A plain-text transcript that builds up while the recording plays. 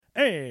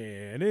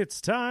And it's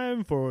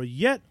time for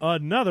yet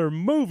another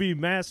movie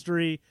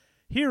mastery.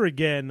 Here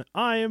again,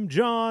 I am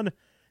John,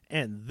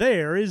 and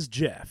there is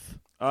Jeff.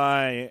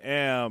 I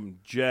am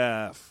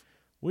Jeff.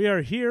 We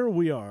are here.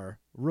 We are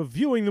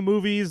reviewing the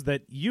movies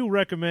that you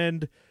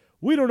recommend.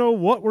 We don't know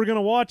what we're going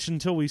to watch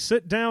until we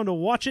sit down to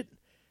watch it.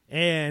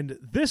 And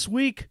this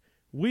week,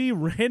 we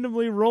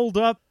randomly rolled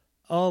up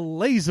a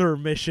laser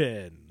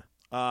mission.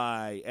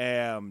 I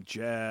am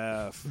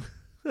Jeff.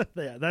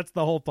 Yeah, that's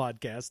the whole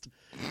podcast.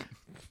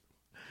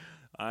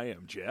 I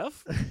am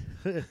Jeff?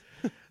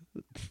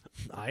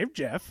 I am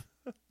Jeff.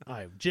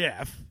 I am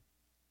Jeff.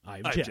 I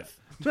am I'm Jeff.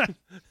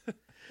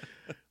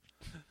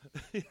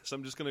 Yes,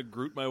 I'm just going to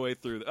Groot my way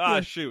through.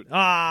 Shoot.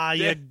 Damn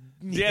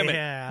Damn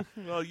yeah. it.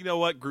 Well, you know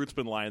what? Groot's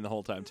been lying the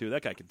whole time, too.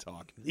 That guy can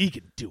talk. He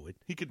can do it.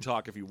 He can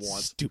talk if he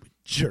wants. Stupid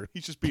jerk.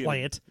 He's just being...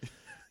 Plant.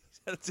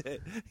 That's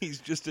it. He's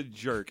just a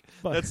jerk.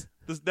 But-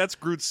 That's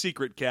Groot's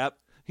secret, Cap.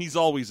 He's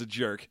always a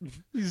jerk.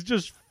 He's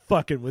just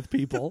fucking with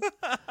people.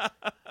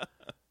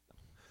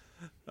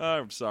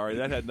 I'm sorry.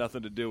 That had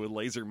nothing to do with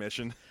Laser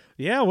Mission.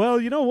 Yeah,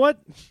 well, you know what?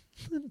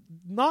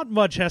 Not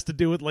much has to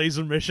do with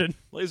Laser Mission.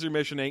 Laser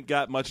Mission ain't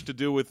got much to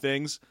do with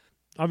things.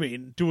 I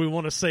mean, do we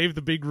want to save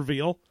the big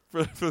reveal?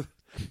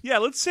 Yeah,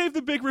 let's save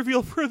the big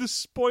reveal for the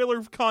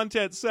spoiler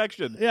content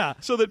section. Yeah.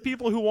 So that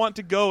people who want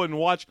to go and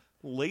watch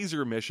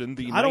Laser Mission,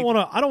 I don't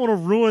want to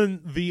ruin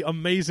the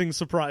amazing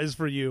surprise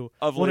for you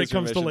Of when it Laser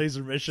comes to Mission.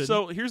 Laser Mission.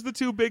 So here's the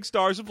two big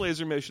stars of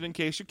Laser Mission, in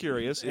case you're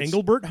curious.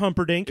 Engelbert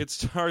Humperdinck. It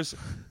stars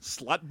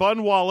Slut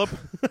Bun Wallop,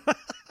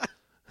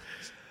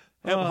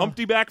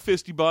 Humpty Back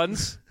Fisty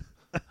Buns,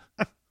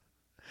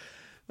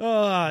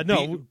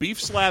 no, Beef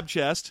Slab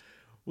Chest,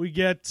 we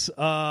get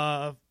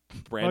Brandon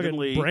fucking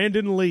Lee.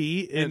 Brandon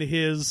Lee in And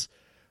his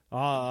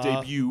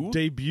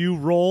debut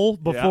role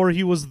before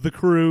he was the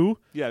Crew.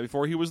 Yeah,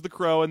 before he was the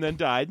Crow and then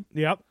died.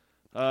 Yep.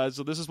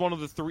 So this is one of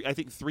the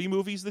three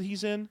movies that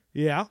he's in.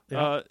 Yeah.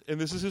 And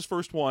this is his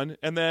first one.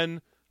 And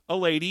then a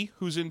lady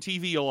who's in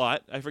TV a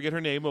lot. I forget her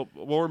name.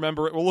 We'll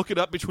remember it. We'll look it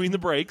up between the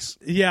breaks.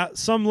 Yeah,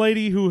 some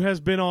lady who has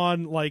been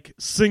on like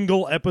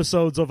single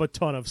episodes of a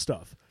ton of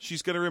stuff.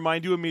 She's going to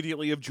remind you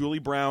immediately of Julie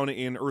Brown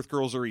in Earth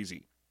Girls Are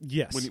Easy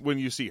Yes. when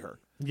you see her.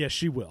 Yes,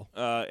 she will.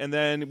 And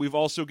then we've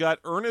also got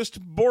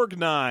Ernest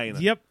Borgnine.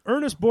 Yep,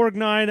 Ernest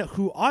Borgnine,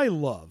 who I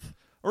love.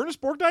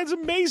 Ernest Borgnine's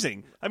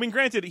amazing. I mean,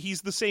 granted,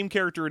 he's the same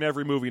character in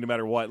every movie, no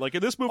matter what. Like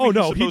in this movie, Oh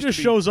no, he's he supposed just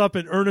to be, shows up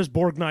and Ernest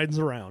Borgnine's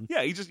around.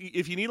 Yeah,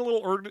 if you need a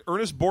little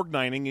Ernest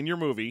Borgnining in your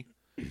movie,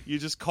 you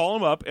just call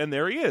him up, and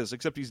there he is.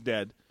 Except he's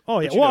dead. Oh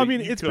yeah, But, well, know, I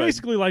mean, you it's could.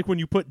 basically like when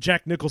you put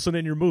Jack Nicholson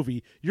in your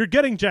movie, you're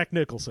getting Jack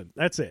Nicholson.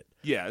 That's it.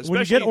 Yeah, When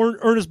you get especially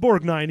Ernest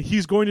Borgnine,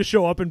 he's going to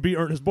show up and be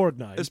Ernest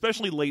Borgnine.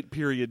 especially late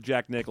period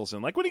Jack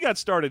Nicholson. Like when he got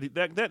started,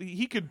 that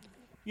he could,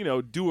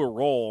 do a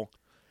role,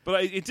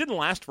 but it didn't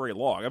last very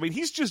long. I mean,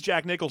 he's just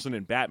Jack Nicholson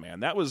in Batman.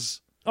 That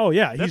was Oh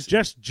yeah, he's That's-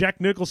 just Jack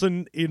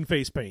Nicholson in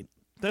face paint.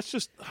 that's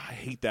just I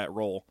hate that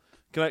role.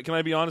 Can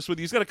I be honest with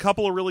you? He's got a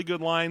couple of really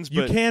good lines,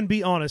 You but can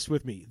be honest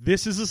with me.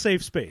 This is a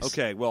safe space.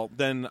 okay, well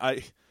then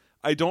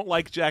I don't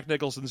like Jack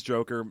Nicholson's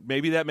Joker.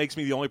 Maybe that makes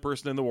me the only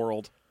person in the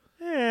world.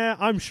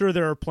 I'm sure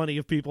there are plenty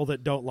of people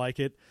that don't like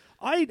it.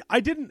 I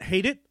didn't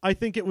hate it. I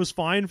think it was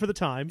fine for the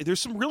time. There's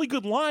some really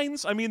good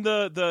lines. I mean,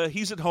 the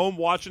he's at home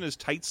watching his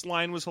tights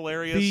line was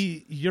hilarious.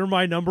 The "You're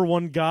my number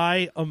one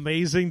guy,"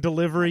 amazing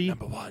delivery.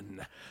 Number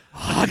one.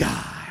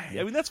 Guy.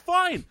 I mean, that's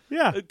fine.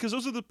 Yeah. Because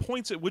those are the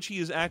points at which he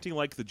is acting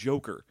like the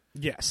Joker.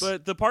 Yes,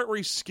 But the part where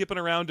he's skipping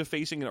around to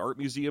facing an art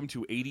museum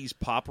to 80s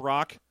pop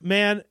rock.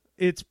 man,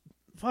 it's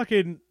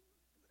fucking.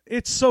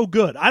 It's so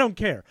good. I don't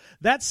care.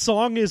 That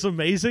song is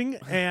amazing,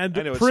 and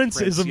I know it's Prince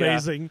is yeah.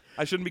 amazing.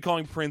 I shouldn't be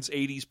calling Prince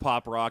 80s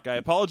pop rock. I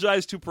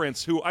apologize to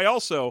Prince, who I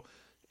also,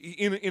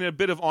 in a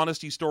bit of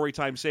honesty, story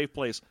time, safe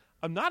place,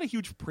 I'm not a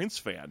huge Prince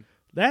fan.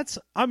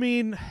 I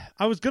mean,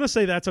 I was going to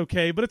say that's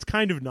okay, but it's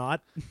kind of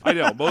not. I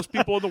know. Most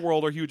people in the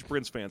world are huge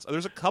Prince fans.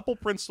 There's a couple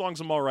Prince songs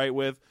I'm all right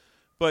with,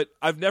 but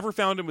I've never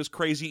found him as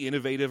crazy,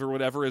 innovative, or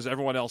whatever as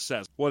everyone else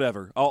says.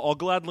 Whatever. I'll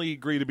gladly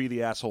agree to be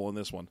the asshole in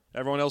this one.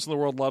 Everyone else in the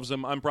world loves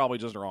him. I'm probably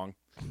just wrong.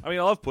 I mean,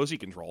 I love Pussy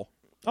Control.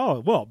 Oh,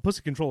 well,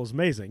 Pussy Control is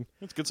amazing.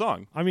 It's a good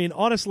song. I mean,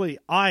 honestly,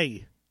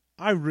 I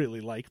really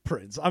like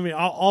Prince. I mean,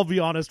 I'll be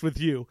honest with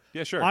you.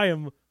 Yeah, sure. I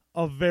am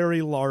a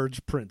very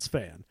large Prince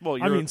fan.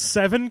 Well, I mean,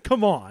 7,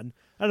 come on.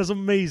 That is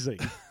amazing.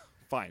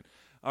 Fine.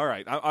 All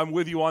right. I'm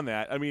with you on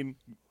that. I mean,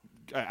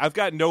 I've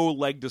got no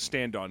leg to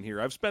stand on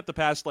here. I've spent the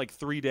past,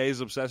 3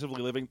 days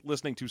obsessively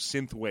listening to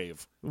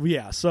synthwave.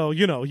 Yeah, so,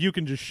 you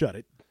can just shut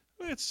it.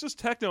 It's just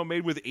techno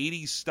made with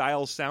 80s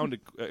style sound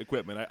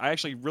equipment. I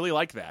actually really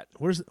like that.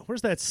 Where's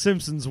that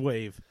Simpsons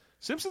wave?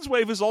 Simpsons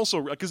Wave is also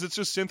because it's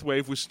just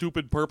synthwave with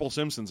stupid purple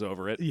Simpsons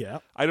over it. Yeah.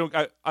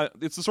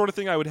 It's the sort of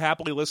thing I would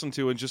happily listen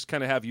to and just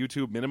kind of have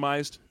YouTube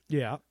minimized.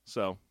 Yeah.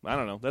 So I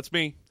don't know. That's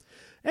me.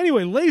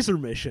 Anyway, Laser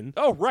Mission.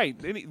 Oh, right.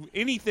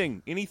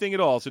 Anything at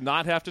all to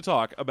not have to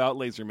talk about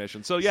Laser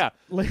Mission. So, yeah.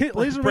 Laser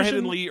Brandon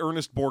Mission. Lee,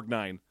 Ernest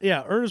Borgnine.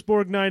 Yeah, Ernest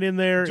Borgnine in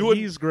there.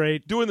 He's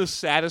great. Doing the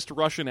saddest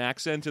Russian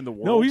accent in the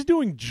world. No, he's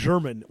doing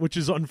German, which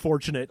is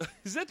unfortunate.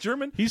 Is that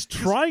German? He's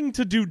trying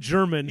to do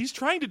German. He's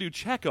trying to do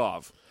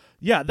Chekhov.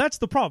 Yeah, that's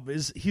the problem,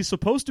 is he's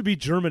supposed to be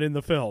German in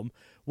the film.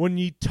 When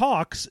he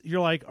talks, you're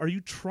like, are you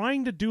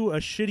trying to do a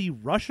shitty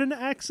Russian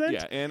accent?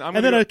 Yeah,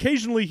 and then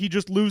occasionally he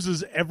just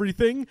loses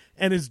everything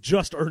and is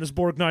just Ernest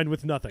Borgnine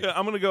with nothing.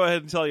 I'm going to go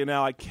ahead and tell you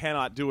now, I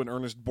cannot do an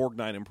Ernest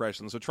Borgnine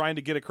impression. So trying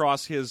to get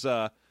across his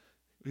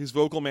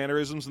vocal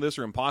mannerisms in this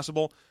are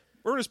impossible.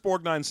 Ernest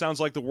Borgnine sounds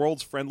like the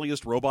world's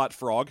friendliest robot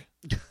frog.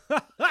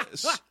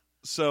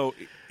 So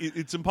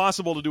it's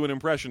impossible to do an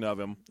impression of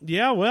him.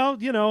 Yeah,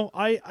 well,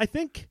 I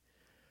think...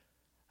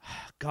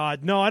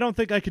 God, no, I don't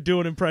think I could do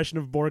an impression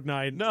of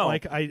Borgnine. No.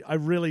 Like, I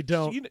really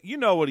don't. You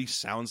know what he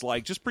sounds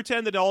like. Just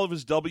pretend that all of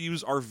his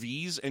W's are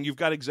V's, and you've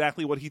got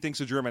exactly what he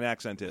thinks a German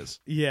accent is.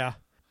 Yeah.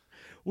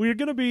 We're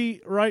going to be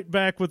right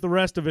back with the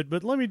rest of it,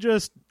 but let me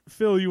just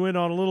fill you in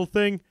on a little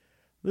thing.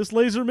 This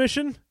Laser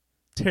Mission,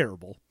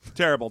 terrible.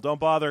 Terrible. Don't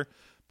bother.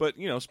 But,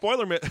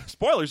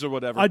 spoilers or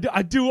whatever.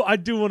 I do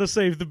want to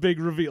save the big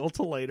reveal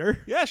till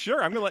later. Yeah,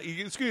 sure. I'm going to let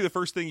you. It's going to be the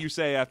first thing you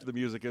say after the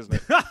music, isn't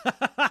it?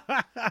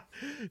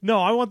 No,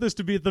 I want this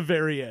to be at the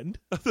very end.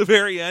 The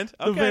very end?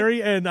 Okay. The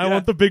very end. I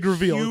want the big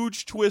reveal.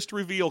 Huge twist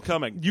reveal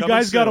coming. You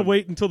guys got to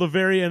wait until the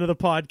very end of the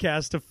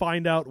podcast to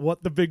find out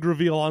what the big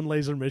reveal on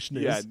Laser Mission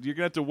is. Yeah, you're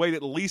going to have to wait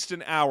at least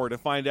an hour to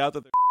find out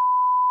that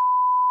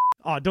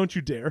Aw, don't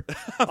you dare.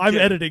 I'm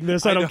editing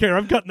this. I don't care.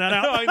 I'm cutting that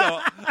out. I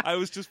know. I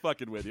was just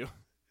fucking with you.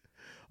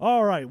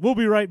 All right, we'll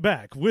be right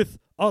back with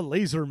a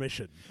Laser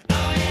Mission.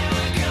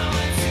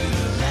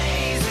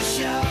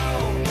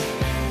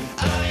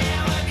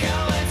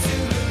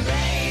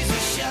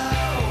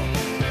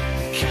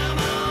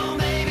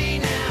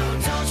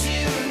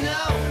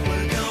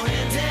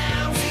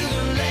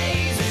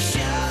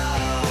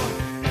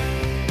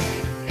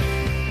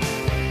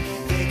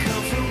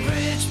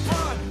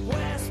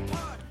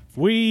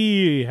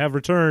 We have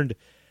returned,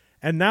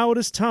 and now it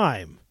is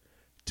time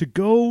to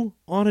go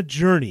on a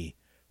journey.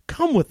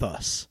 Come with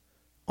us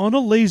on a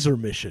Laser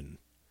Mission.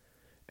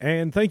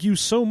 And thank you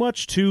so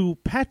much to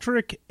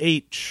Patrick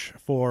H.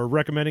 for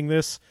recommending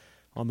this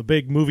on the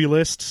big movie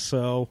list.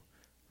 So,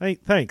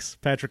 thanks,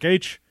 Patrick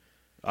H.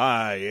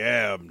 I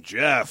am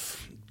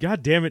Jeff.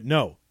 God damn it,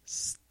 no.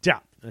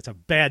 Stop. That's a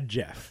bad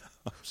Jeff.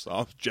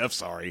 So, Jeff,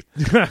 sorry.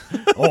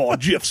 Oh,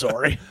 Jeff,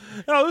 sorry.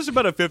 No, there's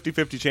about a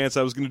 50-50 chance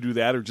I was going to do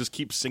that or just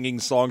keep singing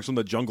songs from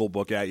the Jungle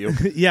Book at you.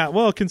 Yeah,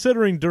 well,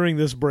 considering during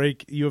this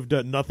break you have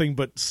done nothing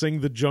but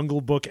sing the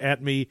Jungle Book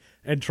at me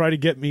and try to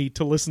get me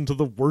to listen to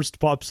the worst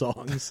pop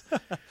songs.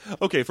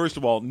 Okay, first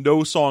of all,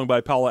 no song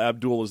by Paula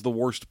Abdul is the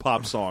worst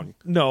pop song.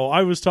 No,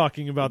 I was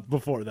talking about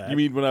before that. You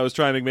mean when I was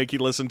trying to make you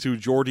listen to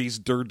Jordy's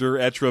Dur Dur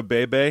Etra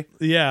Bebe?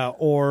 Yeah,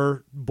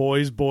 or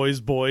Boys,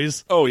 Boys,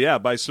 Boys. Oh, yeah,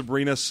 by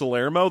Sabrina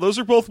Salermo. Those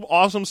are both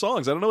awesome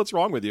songs. I don't know what's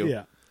wrong with you.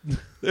 Yeah.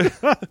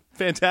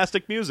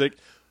 Fantastic music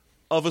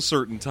of a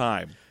certain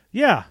time.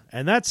 Yeah,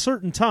 and that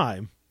certain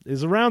time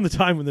is around the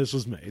time when this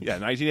was made. Yeah,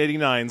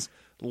 1989's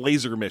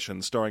Laser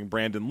Mission, starring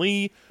Brandon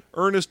Lee,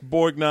 Ernest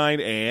Borgnine,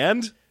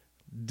 and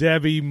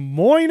Debbie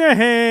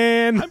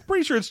Moynihan. I'm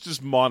pretty sure it's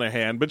just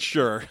Monahan, but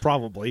sure.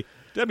 Probably.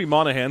 Debbie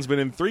Monahan's been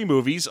in 3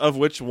 movies, of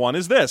which one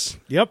is this.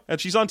 Yep. And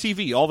she's on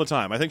TV all the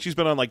time. I think she's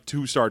been on like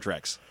 2 Star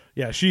Treks.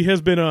 Yeah, she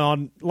has been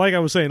on, like I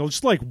was saying,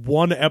 just like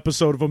one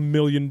episode of a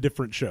million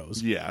different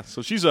shows. Yeah,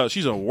 so she's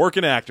a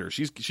working actor.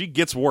 She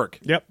gets work.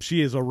 Yep,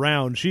 she is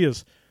around. She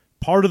is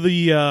part of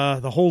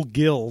the whole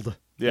guild,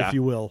 if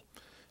you will.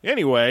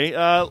 Anyway,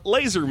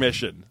 Laser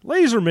Mission.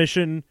 Laser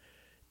Mission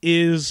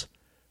is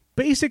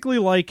basically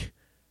like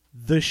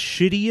the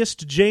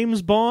shittiest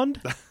James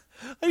Bond.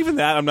 Even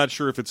that, I'm not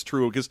sure if it's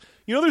true, because,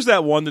 there's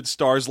that one that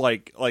stars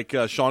like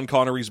Sean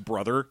Connery's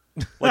brother.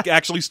 Like,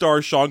 actually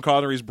stars Sean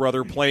Connery's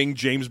brother playing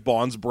James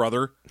Bond's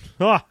brother.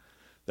 Ah.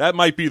 That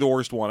might be the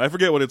worst one. I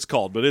forget what it's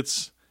called, but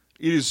it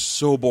is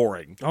so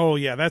boring. Oh,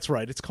 yeah, that's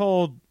right. It's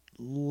called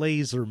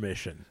Laser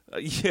Mission.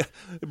 Yeah,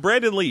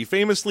 Brandon Lee,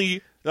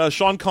 famously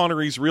Sean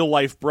Connery's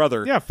real-life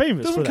brother. Yeah,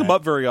 famous Doesn't for come that.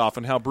 up very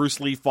often how Bruce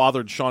Lee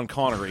fathered Sean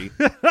Connery.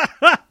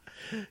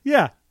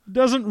 Yeah.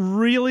 Doesn't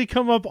really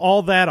come up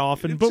all that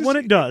often, but when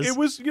it does. It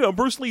was,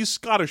 Bruce Lee's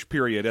Scottish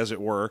period, as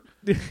it were.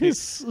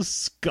 It's a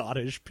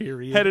Scottish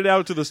period. Headed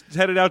out to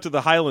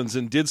the Highlands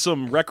and did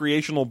some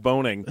recreational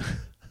boning.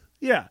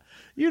 Yeah.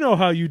 You know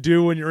how you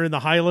do when you're in the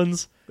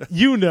Highlands.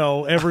 You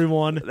know,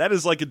 everyone. That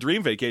is like a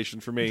dream vacation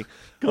for me.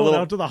 Going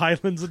out to the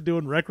Highlands and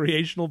doing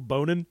recreational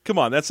boning. Come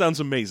on, that sounds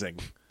amazing.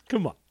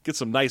 Come on. Get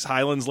some nice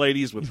Highlands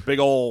ladies with big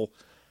old,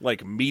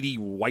 meaty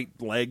white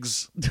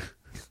legs.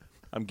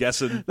 I'm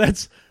guessing.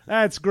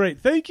 That's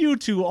great. Thank you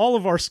to all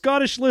of our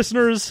Scottish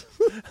listeners.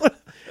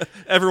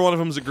 Every one of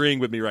them's agreeing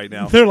with me right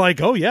now. They're like,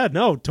 oh, yeah,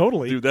 no,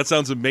 totally. Dude, that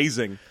sounds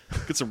amazing.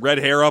 Get some red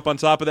hair up on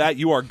top of that.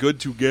 You are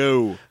good to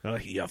go.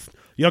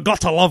 You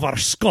got to love our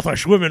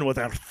Scottish women with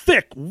their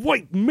thick,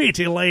 white,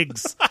 meaty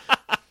legs.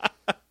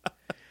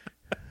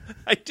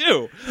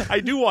 I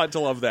do want to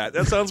love that.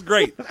 That sounds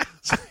great.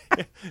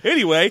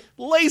 Anyway,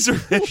 Laser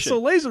Mission. So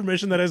Laser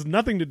Mission that has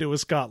nothing to do with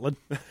Scotland.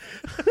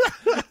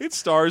 It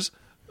stars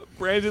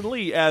Brandon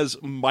Lee as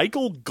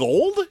Michael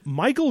Gold.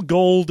 Michael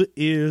Gold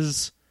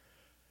is...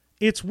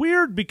 It's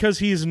weird because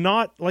he's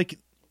not, like...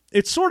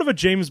 It's sort of a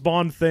James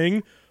Bond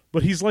thing,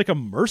 but he's like a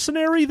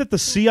mercenary that the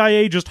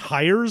CIA just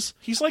hires.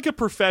 He's like a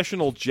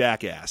professional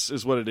jackass,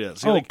 is what it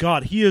is.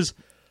 God, he is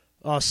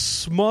a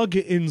smug,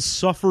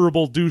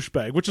 insufferable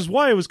douchebag, which is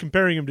why I was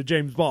comparing him to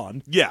James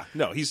Bond. Yeah,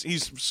 no,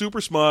 he's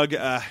super smug.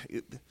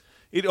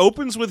 It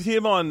opens with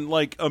him on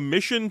like a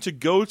mission to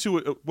go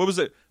to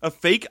a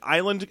fake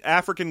island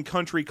African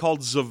country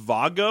called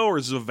Zavago or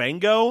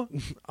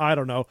Zavango. I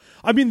don't know.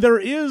 I mean, there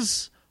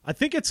is. I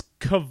think it's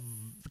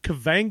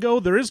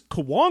Kavango. There is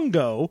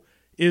Kawango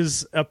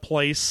is a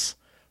place,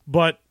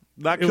 but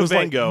not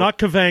Kavango. Not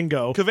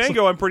Kavango.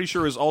 Kavango, I'm pretty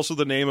sure, is also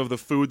the name of the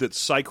food that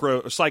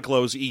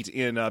Cyclos eat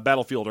in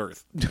Battlefield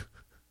Earth.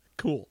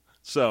 Cool.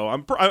 So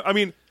I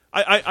mean,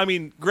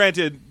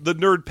 granted, the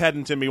nerd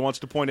pedant in me wants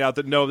to point out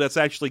that no, that's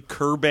actually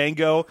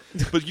Kerbango.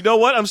 But you know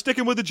what? I'm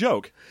sticking with the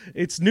joke.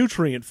 It's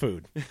nutrient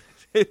food.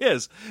 It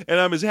is, and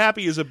I'm as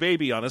happy as a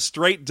baby on a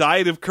straight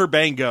diet of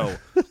Kerbango.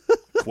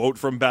 Quote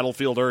from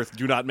Battlefield Earth: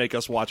 "Do not make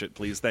us watch it,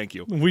 please. Thank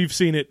you." We've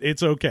seen it.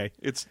 It's okay.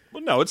 It's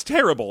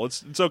terrible.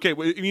 It's okay. I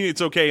mean,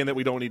 it's okay in that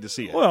we don't need to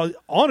see it. Well,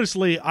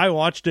 honestly, I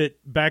watched it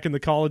back in the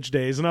college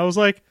days, and I was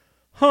like,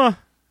 "Huh,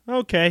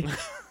 okay."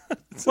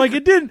 Like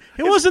it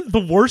wasn't the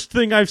worst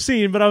thing I've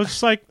seen, but I was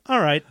just like, "All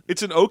right."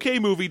 It's an okay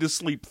movie to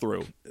sleep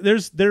through. There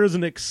is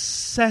an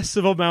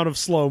excessive amount of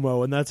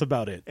slow-mo, and that's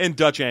about it. And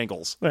Dutch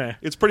angles.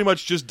 It's pretty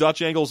much just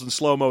Dutch angles and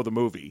slow-mo the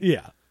movie.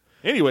 Yeah.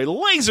 Anyway,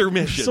 Laser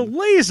Mission. So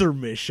Laser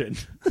Mission.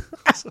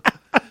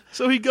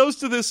 So he goes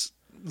to this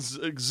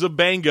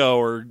Zabango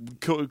or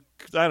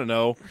I don't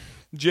know,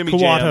 Jimmy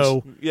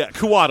Kawato. Jams. Yeah,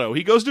 Kawato.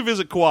 He goes to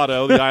visit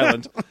Kawato, the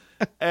island,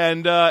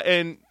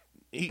 and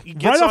he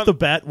gets right off the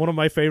bat. One of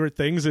my favorite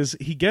things is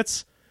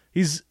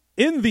he's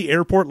in the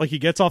airport, like he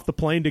gets off the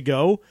plane to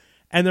go,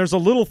 and there's a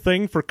little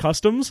thing for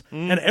customs,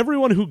 and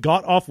everyone who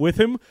got off with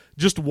him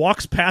just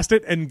walks past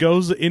it and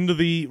goes into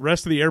the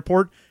rest of the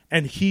airport.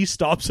 And he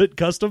stops at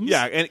customs?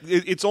 Yeah, and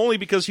it's only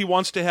because he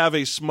wants to have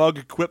a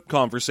smug quip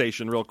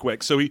conversation real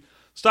quick. So he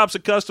stops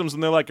at customs,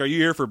 and they're like, "Are you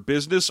here for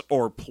business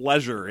or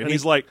pleasure?" And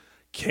he's like,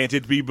 "Can't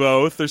it be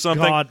both or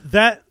something?" God,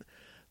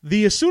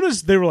 as soon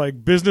as they were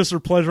like, business or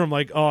pleasure, I'm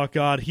like, oh,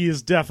 God, he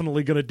is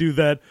definitely going to do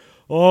that.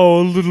 Oh,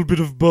 a little bit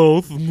of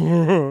both.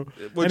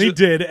 And he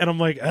did, and I'm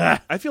like,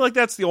 ah. I feel like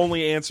that's the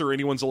only answer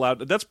anyone's allowed.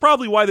 That's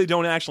probably why they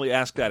don't actually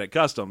ask that at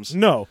customs.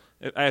 No.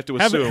 I have to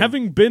assume.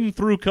 Having been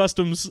through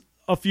customs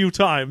a few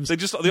times,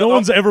 no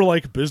one's ever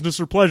like business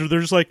or pleasure. They're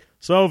just like,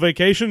 so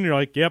vacation? You're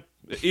like, yep.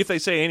 If they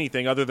say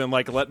anything other than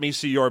like, let me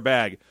see your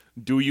bag,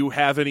 do you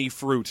have any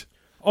fruit?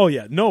 Oh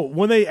yeah, no.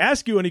 When they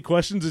ask you any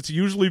questions, it's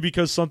usually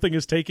because something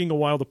is taking a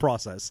while to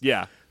process.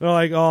 Yeah, they're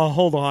like, oh,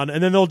 hold on,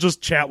 and then they'll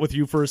just chat with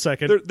you for a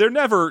second. They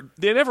never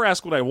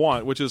ask what I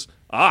want, which is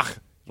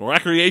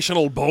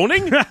recreational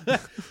boning.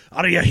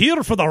 Are you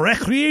here for the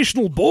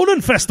recreational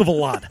boning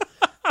festival, lad?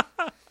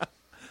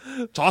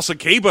 Toss a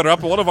caber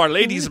up one of our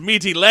ladies'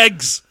 meaty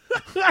legs.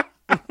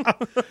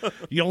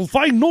 You'll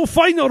find no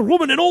finer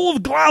woman in all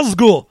of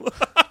Glasgow.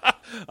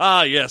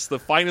 Ah, yes, the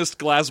finest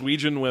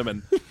Glaswegian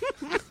women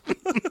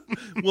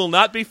will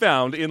not be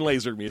found in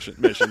Laser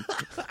Mission.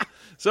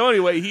 So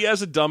anyway, he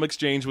has a dumb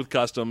exchange with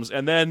customs,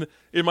 and then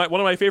one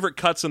of my favorite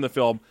cuts in the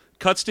film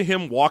cuts to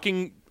him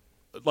walking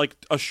like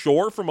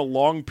ashore from a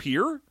long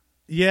pier.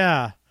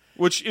 Yeah.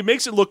 Which it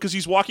makes it look because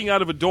he's walking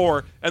out of a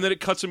door, and then it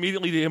cuts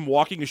immediately to him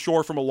walking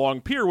ashore from a long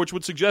pier, which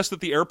would suggest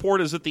that the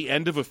airport is at the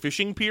end of a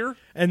fishing pier.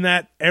 And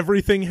that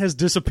everything has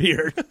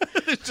disappeared.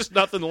 There's just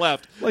nothing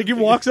left. Like he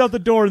walks out the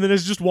door and then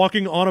is just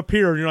walking on a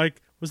pier, and you're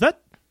like, was that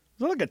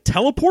like a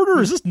teleporter?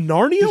 Or is this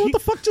Narnia? What the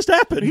fuck just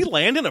happened? Did he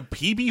land in a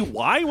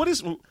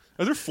PBY?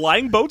 Are there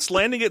flying boats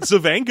landing at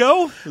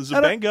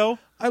Zabango?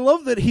 I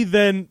love that he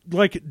then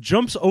like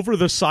jumps over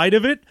the side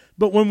of it,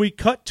 but when we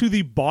cut to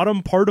the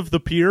bottom part of the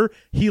pier,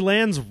 he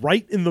lands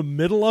right in the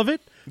middle of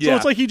it. So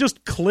it's like he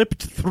just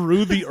clipped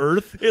through the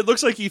earth. It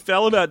looks like he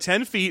fell about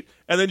 10 feet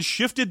and then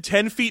shifted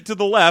 10 feet to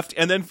the left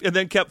and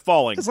then kept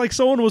falling. It's like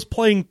someone was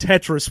playing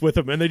Tetris with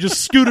him and they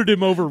just scooted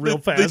him over real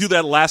fast. They do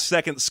that last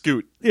second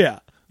scoot. Yeah.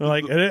 They're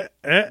like,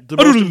 the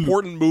most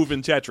important move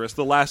in Tetris,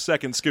 the last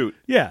second scoot.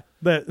 Yeah,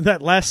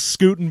 that last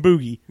scoot and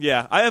boogie.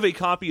 Yeah, I have a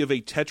copy of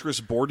a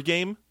Tetris board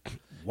game.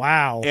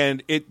 Wow.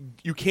 And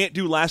you can't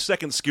do last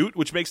second scoot,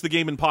 which makes the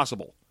game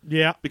impossible.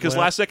 Yeah. Because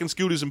last second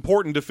scoot is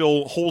important to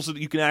fill holes that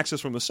you can access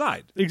from the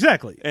side.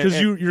 Exactly. Because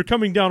you're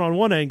coming down on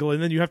one angle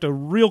and then you have to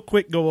real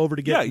quick go over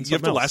to get you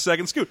have to last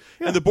second scoot.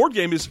 Yeah. And the board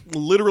game is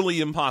literally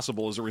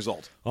impossible as a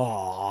result.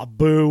 Aw,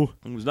 boo.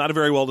 It was not a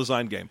very well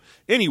designed game.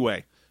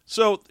 Anyway,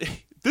 so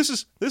this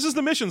is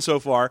the mission so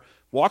far.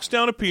 Walks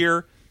down a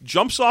pier,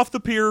 jumps off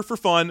the pier for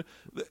fun.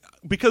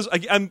 Because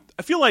I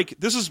feel like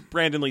this is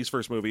Brandon Lee's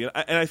first movie, and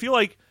I feel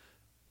like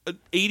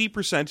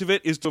 80% of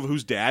it is to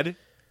whose dad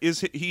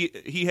is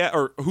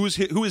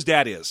who his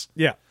dad is.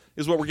 Yeah.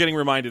 is what we're getting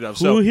reminded of.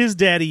 Who his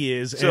daddy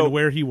is and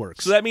where he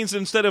works. So that means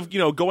instead of,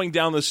 going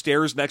down the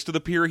stairs next to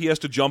the pier, he has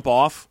to jump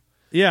off.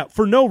 Yeah,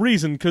 for no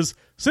reason, because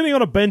sitting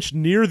on a bench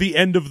near the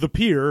end of the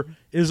pier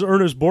is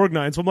Ernest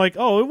Borgnine. So I'm like,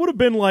 it would have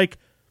been like,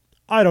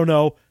 I don't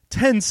know,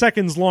 10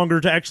 seconds longer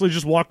to actually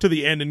just walk to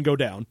the end and go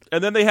down.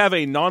 And then they have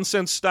a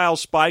nonsense-style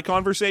spy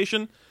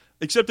conversation,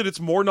 except that it's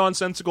more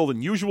nonsensical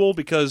than usual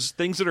because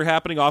things that are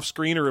happening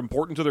off-screen are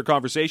important to their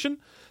conversation,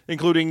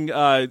 including,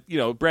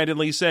 Brandon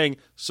Lee saying,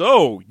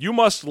 "So, you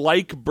must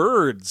like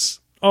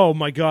birds." Oh,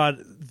 my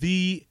God.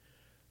 The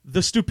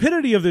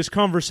stupidity of this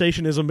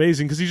conversation is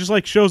amazing because he just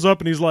like shows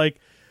up and he's like,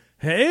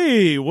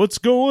 "Hey, what's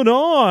going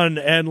on?"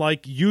 and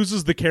like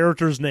uses the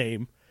character's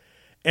name.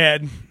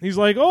 And he's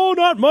like, "Oh,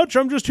 not much.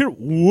 I'm just here."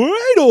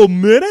 Wait a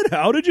minute.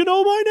 How did you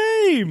know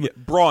my name? Yeah,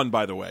 Braun,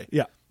 by the way.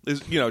 Yeah.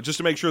 Just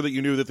to make sure that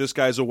you knew that this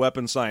guy's a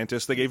weapons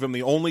scientist, they gave him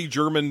the only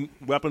German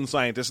weapons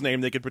scientist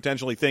name they could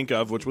potentially think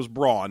of, which was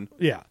Braun.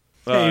 Yeah.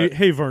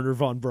 Hey, Werner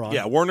von Braun.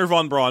 Yeah, Werner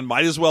von Braun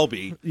might as well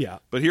be. Yeah.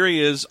 But here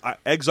he is,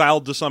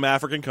 exiled to some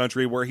African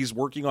country where he's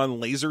working on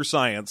laser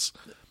science.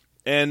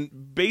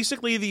 And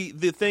basically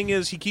the thing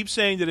is, he keeps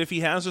saying that if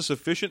he has a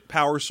sufficient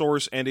power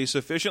source and a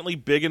sufficiently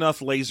big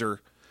enough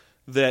laser,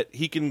 that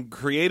he can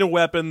create a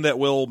weapon that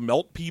will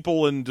melt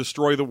people and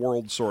destroy the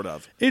world, sort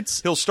of.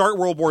 He'll start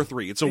World War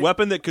III. It's a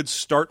weapon that could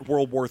start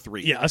World War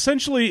III. Yeah,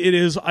 essentially it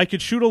is, I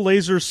could shoot a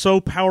laser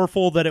so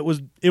powerful that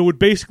it would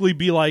basically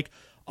be like,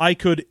 I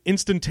could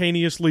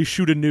instantaneously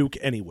shoot a nuke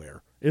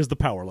anywhere, is the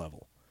power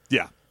level.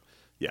 Yeah.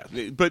 Yeah.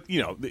 But,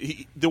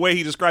 the way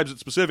he describes it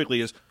specifically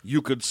is,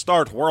 you could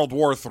start World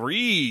War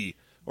III,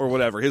 or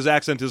whatever. His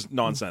accent is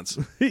nonsense.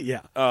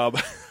 Yeah.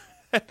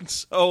 And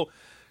so,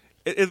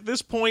 at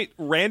this point,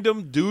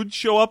 random dudes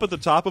show up at the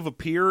top of a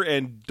pier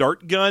and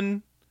dart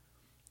gun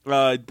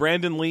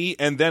Brandon Lee,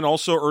 and then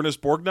also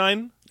Ernest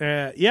Borgnine.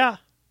 Yeah.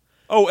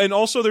 Oh, and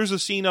also there's a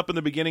scene up in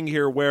the beginning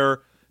here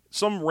where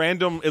some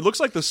random, it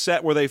looks like the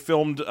set where they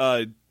filmed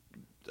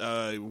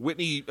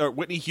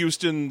Whitney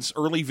Houston's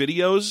early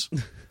videos.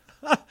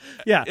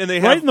 Yeah, and they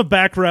right in the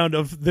background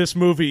of this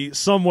movie,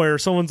 somewhere,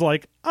 someone's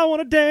like, "I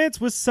want to dance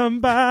with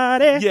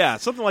somebody." Yeah,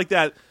 something like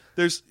that.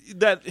 There's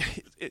that,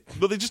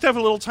 but they just have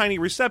a little tiny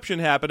reception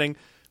happening.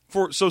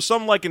 So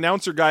some like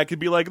announcer guy could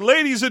be like,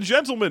 "Ladies and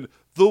gentlemen,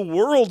 the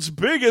world's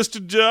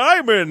biggest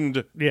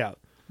diamond." Yeah,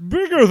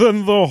 bigger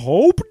than the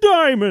Hope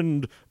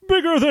Diamond.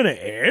 Bigger than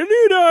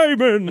any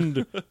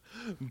diamond.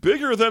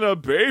 Bigger than a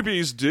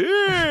baby's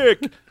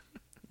dick.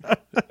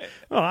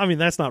 Well, I mean,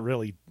 that's not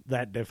really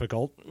that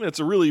difficult. It's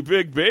a really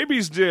big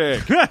baby's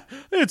dick.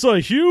 It's a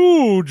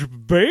huge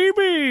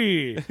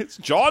baby. It's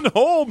John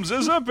Holmes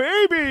is a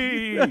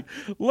baby.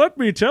 Let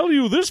me tell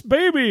you, this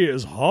baby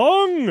is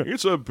hung.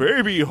 It's a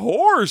baby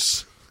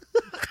horse.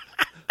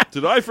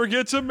 Did I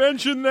forget to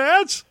mention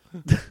that?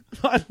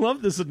 I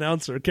love this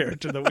announcer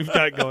character that we've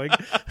got going.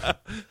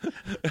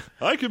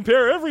 I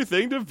compare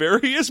everything to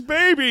various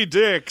baby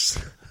dicks.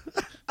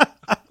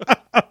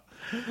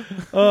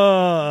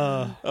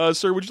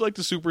 Sir, would you like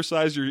to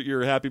supersize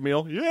your Happy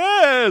Meal?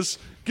 Yes!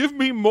 Give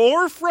me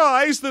more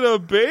fries than a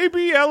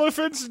baby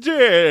elephant's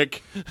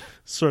dick.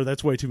 Sir,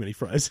 that's way too many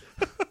fries.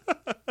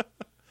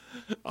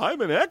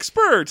 I'm an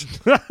expert.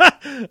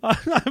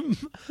 I'm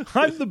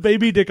the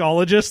baby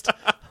dickologist.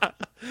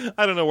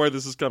 I don't know where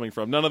this is coming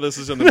from. None of this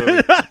is in the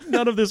movie.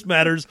 None of this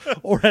matters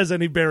or has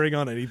any bearing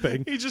on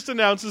anything. He just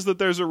announces that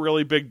there's a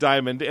really big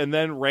diamond, and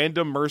then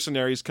random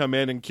mercenaries come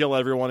in and kill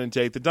everyone and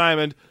take the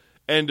diamond.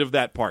 End of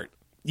that part.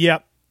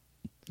 Yep.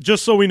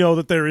 Just so we know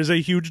that there is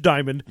a huge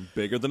diamond.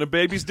 Bigger than a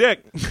baby's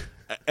dick.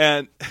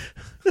 And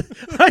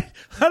I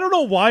don't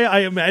know why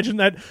I imagine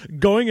that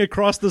going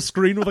across the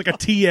screen with like a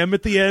TM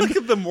at the end.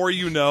 The more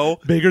you know.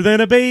 Bigger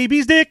than a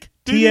baby's dick.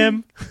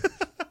 TM.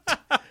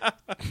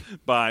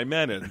 By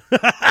Menon.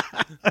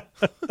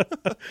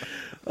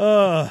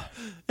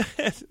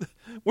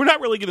 We're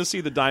not really going to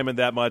see the diamond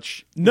that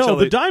much. No,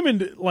 the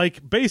diamond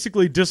like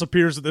basically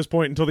disappears at this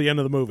point until the end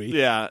of the movie.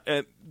 Yeah,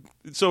 and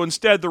so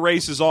instead the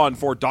race is on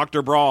for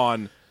Dr.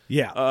 Braun.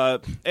 Yeah,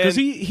 because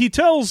he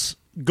tells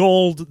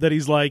Gold that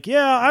he's like,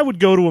 yeah, I would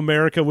go to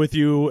America with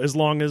you as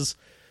long as,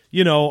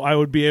 I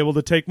would be able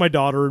to take my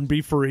daughter and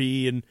be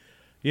free, and,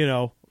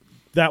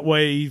 that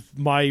way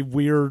my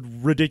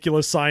weird,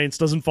 ridiculous science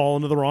doesn't fall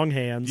into the wrong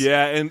hands.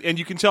 Yeah, and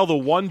you can tell the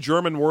one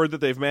German word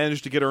that they've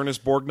managed to get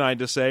Ernest Borgnine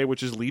to say,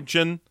 which is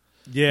Liebchen.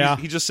 Yeah.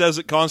 He just says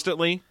it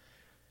constantly.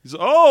 He's,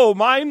 "Oh,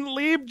 mein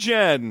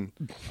Liebchen.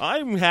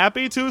 I'm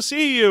happy to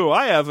see you.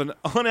 I have an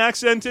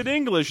unaccented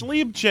English,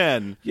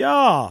 Liebchen."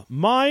 Yeah,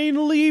 mein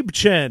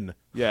Liebchen.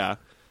 Yeah.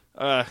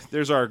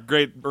 There's our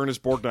great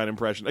Ernest Borgnine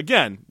impression.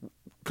 Again,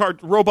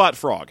 robot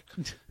frog.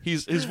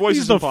 His voice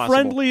He's is the impossible.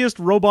 Friendliest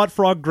robot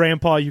frog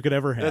grandpa you could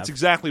ever have. That's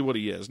exactly what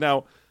he is.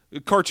 Now,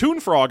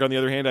 cartoon frog, on the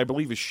other hand, I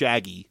believe is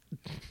Shaggy.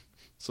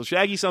 So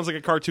Shaggy sounds like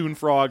a cartoon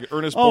frog.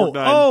 Ernest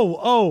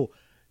Borgnine.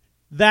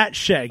 That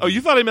Shaggy. Oh, you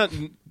thought I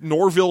meant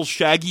Norville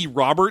Shaggy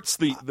Roberts?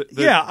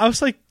 Yeah, I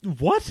was like,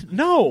 what?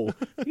 No.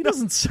 He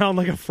doesn't sound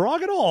like a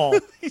frog at all.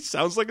 He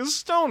sounds like a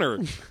stoner.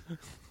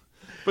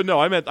 But no,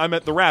 I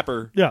meant the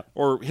rapper. Yeah.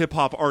 Or hip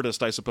hop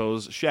artist, I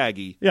suppose,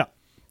 Shaggy. Yeah.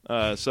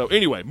 So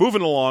anyway,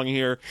 moving along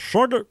here.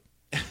 Shorter.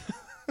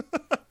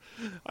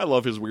 I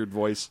love his weird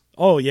voice.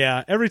 Oh,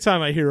 yeah. Every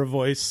time I hear a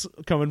voice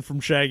coming from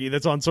Shaggy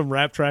that's on some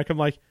rap track, I'm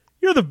like,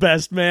 you're the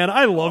best, man.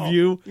 I love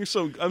you.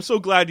 I'm so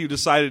glad you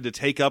decided to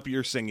take up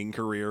your singing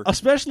career.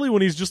 Especially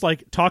when he's just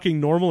like talking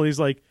normal. He's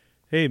like,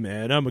 hey,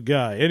 man, I'm a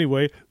guy.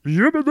 Anyway. And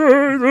you're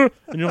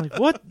like,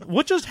 what?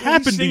 What just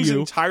happened to He sings you?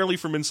 entirely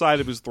from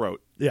inside of his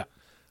throat. Yeah.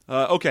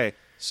 Okay,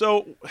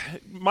 so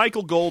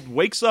Michael Gold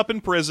wakes up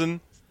in prison.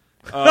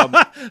 You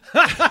forgot,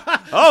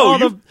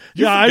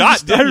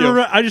 didn't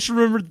you? I just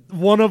remembered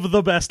one of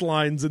the best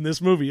lines in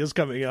this movie is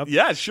coming up.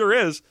 Yeah, it sure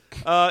is.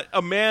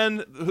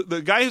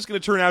 The guy who's going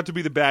to turn out to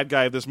be the bad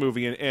guy of this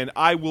movie, and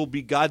I will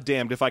be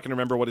goddamned if I can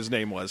remember what his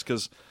name was,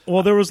 because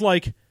there was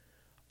like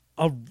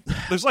a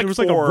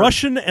four.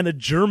 Russian and a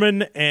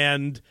German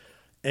and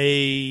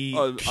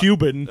a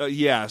Cuban.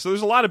 Yeah, so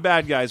there's a lot of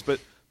bad guys,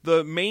 but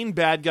the main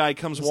bad guy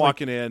comes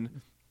walking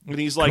in, and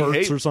he's like,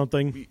 Kurtz "Hey," or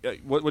something.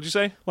 What'd you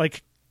say?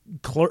 Like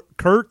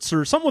Kurtz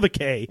or something with a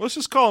K. Let's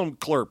just call him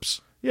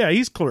Clerps. Yeah,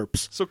 he's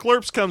Clerps. So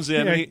Clerps comes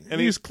in,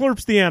 and he's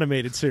Clerps the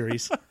animated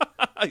series.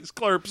 he's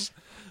Clerps,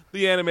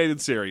 the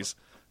animated series.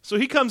 So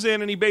he comes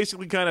in and he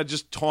basically kind of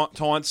just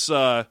taunts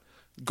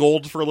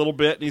Gold for a little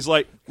bit, and he's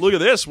like, "Look at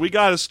this, we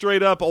got a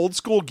straight up old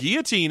school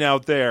guillotine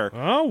out there.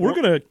 Oh, we're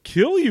gonna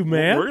kill you,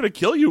 man. We're gonna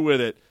kill you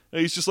with it." And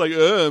he's just like,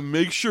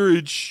 "Make sure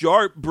it's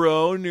sharp,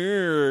 bro."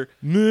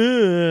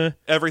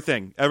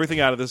 Everything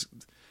out of this.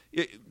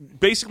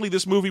 Basically,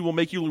 this movie will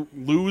make you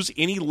lose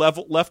any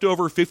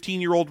leftover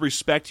 15-year-old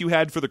respect you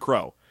had for The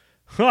Crow.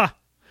 Ha!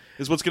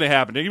 Is what's going to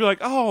happen. And you'll be like,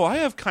 oh, I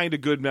have kind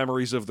of good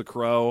memories of The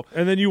Crow.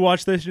 And then you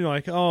watch this and you're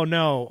like, oh,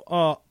 no.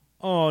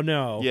 Oh,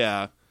 no.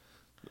 Yeah.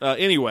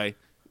 Anyway,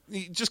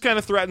 he just kind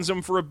of threatens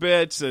him for a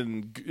bit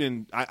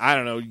and I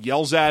don't know,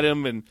 yells at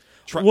him. And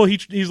well,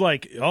 he's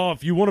like, oh,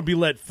 if you want to be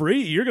let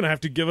free, you're going to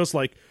have to give us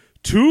like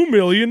 $2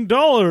 million.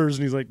 And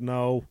he's like,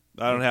 no.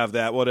 I don't have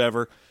that,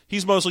 whatever.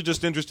 He's mostly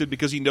just interested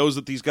because he knows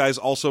that these guys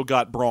also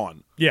got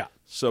brawn. Yeah.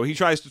 So he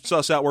tries to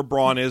suss out where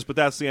brawn is, but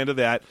that's the end of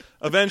that.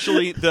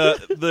 Eventually,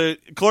 the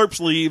Clerps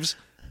leaves,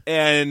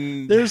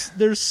 and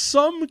there's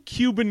some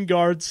Cuban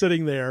guard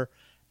sitting there,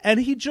 and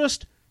he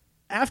just,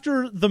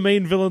 after the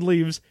main villain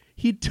leaves,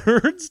 he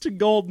turns to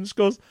Gold and just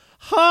goes,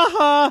 "Ha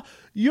ha!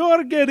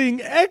 You're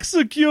getting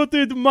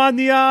executed,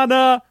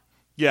 mañana."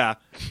 Yeah,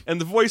 and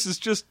the voice is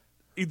just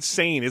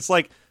insane. It's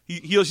like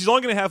he's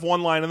only going to have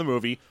one line in the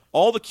movie.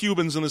 All the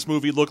Cubans in this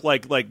movie look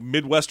like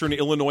Midwestern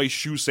Illinois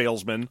shoe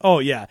salesmen. Oh,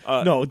 yeah.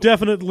 No,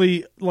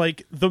 definitely,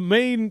 like, the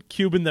main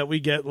Cuban that we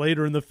get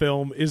later in the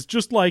film is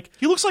just like...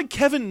 He looks like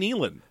Kevin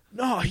Nealon.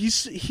 No, he's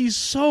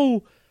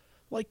so...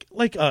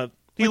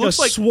 He looks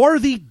like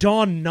swarthy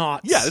Don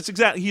Knotts. Yeah, that's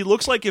exactly... He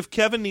looks like if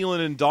Kevin Nealon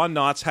and Don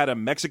Knotts had a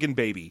Mexican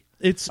baby.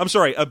 I'm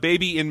sorry, a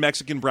baby in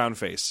Mexican brown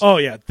face. Oh,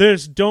 yeah.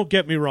 Don't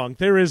get me wrong.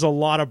 There is a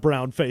lot of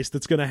brown face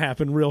that's going to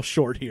happen real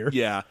short here.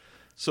 Yeah.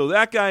 So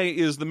that guy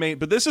is the main...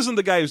 But this isn't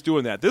the guy who's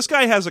doing that. This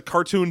guy has a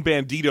cartoon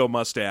Bandito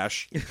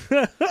mustache.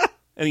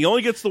 And he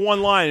only gets the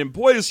one line, and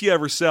boy, does he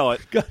ever sell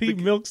it. God, he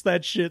milks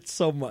that shit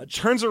so much.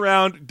 Turns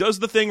around, does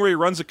the thing where he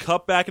runs a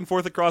cup back and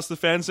forth across the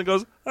fence and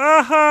goes,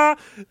 "Aha!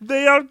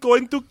 They are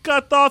going to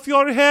cut off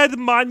your head,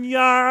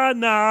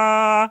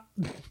 mañana."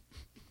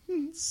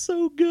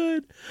 So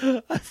good.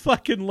 I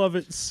fucking love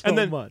it so and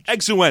then, much.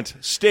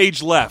 Exeunt,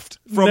 stage left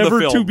from Never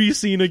the film. to be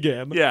seen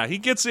again. Yeah, he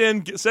gets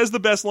in, says the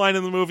best line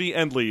in the movie,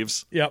 and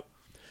leaves. Yep.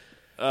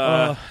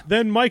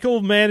 Then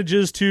Michael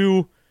manages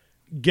to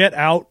get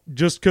out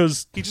just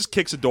because... He just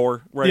kicks a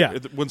door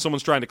when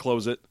someone's trying to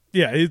close it.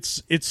 Yeah,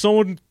 it's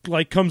someone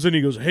like comes in and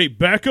he goes, "Hey,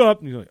 back up."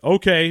 And he's like,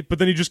 "Okay." But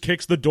then he just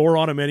kicks the door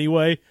on him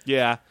anyway.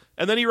 Yeah.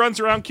 And then he runs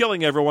around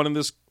killing everyone in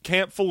this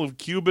camp full of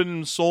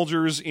Cuban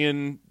soldiers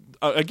in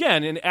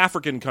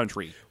African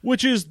country.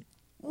 Which is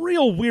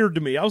real weird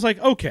to me. I was like,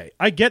 okay,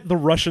 I get the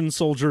Russian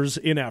soldiers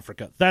in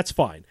Africa. That's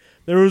fine.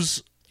 There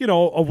was,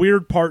 a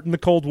weird part in the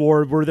Cold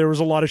War where there was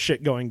a lot of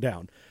shit going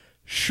down.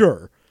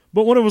 Sure.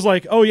 But when it was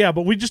like, oh yeah,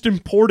 but we just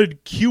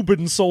imported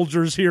Cuban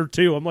soldiers here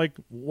too. I'm like,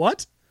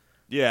 what?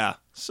 Yeah.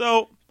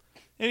 So,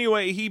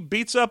 anyway, he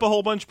beats up a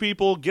whole bunch of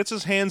people, gets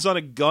his hands on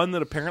a gun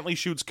that apparently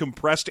shoots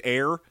compressed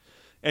air,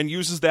 and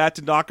uses that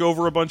to knock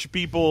over a bunch of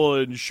people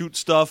and shoot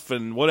stuff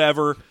and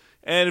whatever.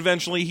 And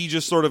eventually he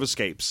just sort of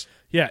escapes.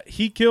 Yeah,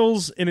 he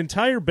kills an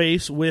entire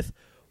base with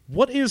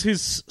what is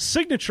his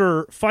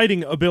signature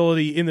fighting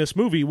ability in this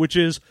movie, which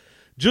is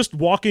just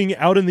walking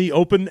out in the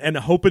open and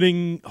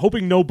hoping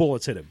no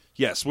bullets hit him.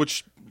 Yes,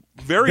 which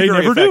very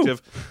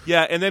effective.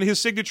 Yeah, and then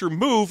his signature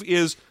move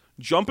is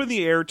jump in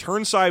the air,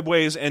 turn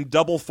sideways, and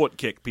double foot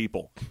kick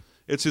people.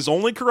 It's his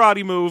only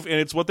karate move, and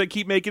it's what they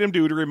keep making him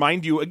do to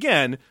remind you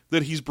again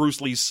that he's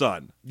Bruce Lee's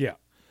son. Yeah.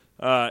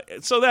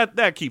 So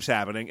that keeps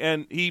happening,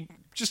 and he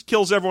just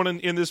kills everyone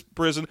in this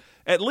prison.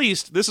 At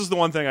least, this is the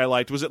one thing I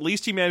liked, was at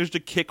least he managed to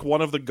kick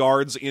one of the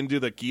guards into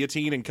the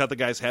guillotine and cut the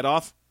guy's head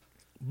off.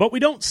 But we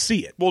don't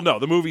see it. Well, no,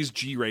 the movie's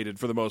G-rated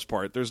for the most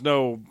part. There's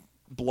no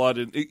blood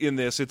in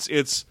this.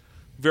 It's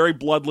very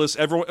bloodless.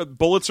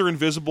 Bullets are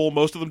invisible.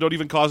 Most of them don't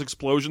even cause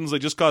explosions. They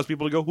just cause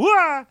people to go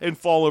wah and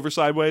fall over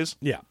sideways.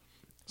 Yeah.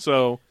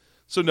 So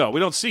no, we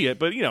don't see it,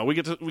 but we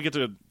get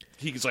to.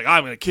 He's like,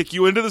 I'm going to kick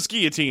you into this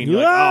guillotine.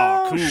 You're like,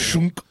 oh, cool.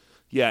 Shunk.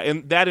 Yeah,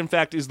 and that in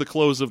fact is the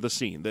close of the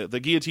scene. The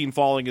guillotine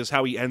falling is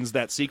how he ends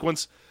that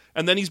sequence,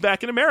 and then he's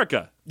back in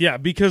America. Yeah,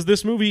 because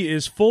this movie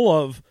is full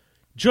of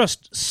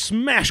just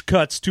smash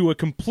cuts to a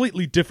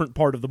completely different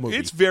part of the movie.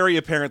 It's very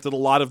apparent that a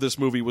lot of this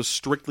movie was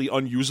strictly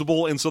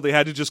unusable, and so they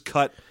had to just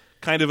cut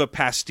kind of a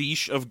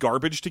pastiche of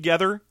garbage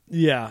together.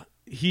 Yeah,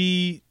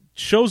 he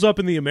shows up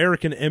in the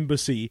American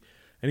embassy,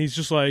 and he's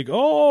just like,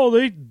 oh,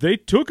 they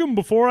took him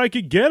before I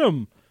could get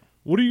him.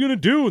 What are you going to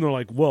do? And they're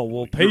like, well,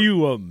 we'll pay you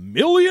 $1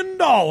 million.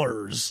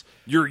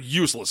 You're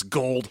useless,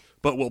 Gold,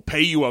 but we'll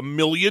pay you $1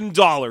 million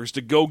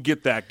to go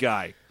get that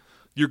guy.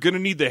 You're going to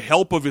need the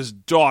help of his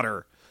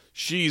daughter.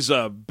 She's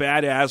a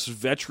badass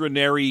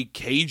veterinary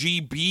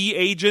KGB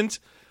agent.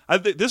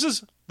 This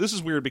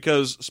is weird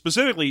because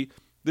specifically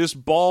this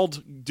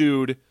bald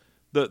dude,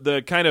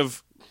 the kind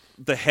of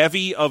the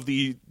heavy of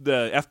the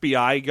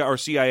FBI or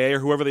CIA or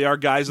whoever they are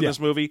guys in this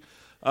movie,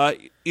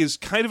 is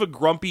kind of a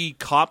grumpy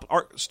cop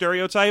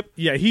stereotype.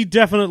 Yeah, he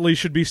definitely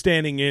should be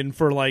standing in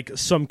for like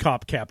some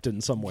cop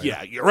captain somewhere.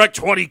 Yeah, you wrecked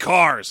 20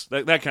 cars.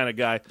 That kind of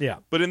guy. Yeah.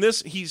 But in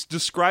this, he's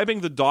describing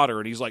the daughter,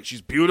 and he's like,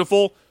 she's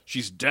beautiful,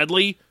 she's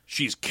deadly,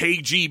 she's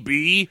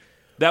KGB.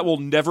 That will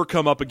never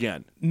come up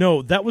again.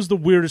 No, that was the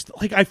weirdest.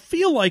 Like, I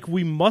feel like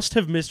we must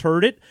have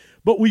misheard it,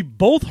 but we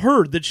both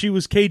heard that she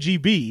was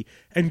KGB,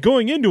 and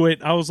going into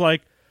it, I was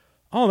like,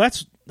 oh,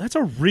 that's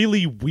a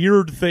really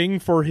weird thing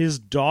for his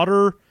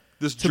daughter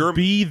to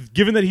be,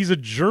 given that he's a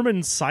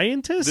German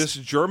scientist? This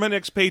German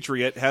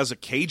expatriate has a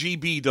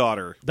KGB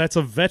daughter. That's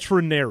a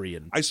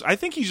veterinarian. I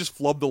think he just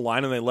flubbed the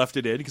line and they left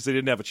it in because they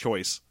didn't have a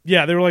choice.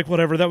 Yeah, they were like,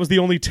 whatever, that was the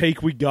only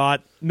take we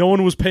got. No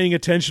one was paying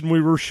attention.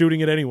 We were shooting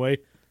it anyway.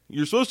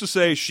 You're supposed to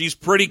say, she's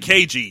pretty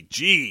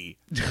KGB,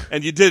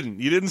 and you didn't.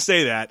 You didn't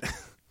say that.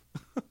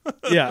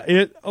 Yeah,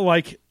 it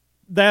like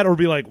that, or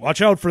be like,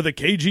 watch out for the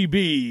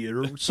KGB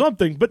or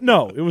something. But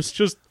no, it was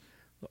just,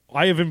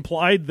 I have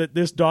implied that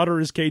this daughter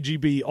is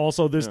KGB.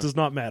 Also, this does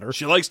not matter.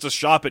 She likes to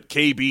shop at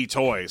KB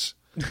Toys.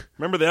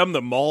 Remember them,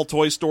 the mall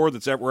toy store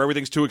where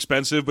everything's too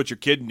expensive, but your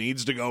kid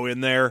needs to go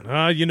in there?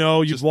 You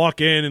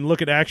walk in and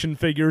look at action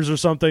figures or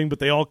something, but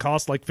they all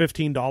cost like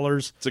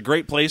 $15. It's a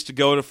great place to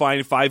go to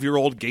find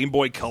 5-year-old Game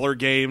Boy Color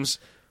games.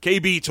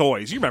 KB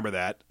Toys, you remember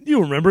that. You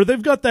remember, they've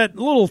got that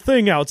little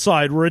thing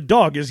outside where a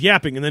dog is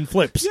yapping and then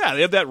flips. Yeah, they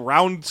have that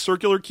round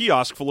circular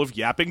kiosk full of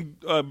yapping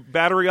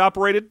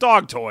battery-operated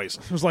dog toys.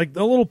 It was like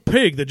a little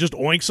pig that just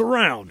oinks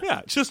around. Yeah,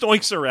 it just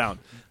oinks around.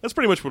 That's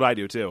pretty much what I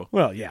do, too.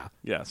 Well, yeah.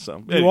 Yeah,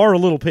 so... You are a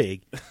little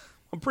pig.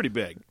 I'm pretty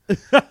big.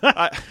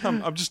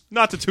 I'm just,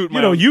 not to toot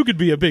my own... you could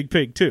be a big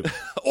pig, too.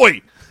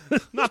 Oi!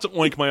 Not to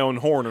oink my own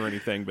horn or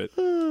anything, but...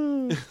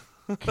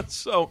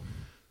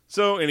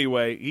 So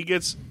anyway, he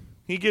gets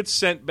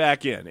sent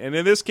back in. And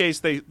in this case,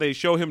 they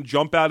show him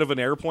jump out of an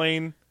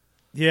airplane.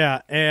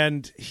 Yeah,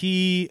 and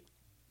he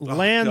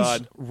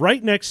lands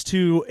right next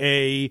to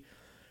a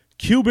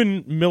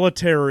Cuban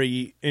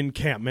military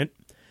encampment.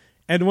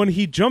 And when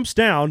he jumps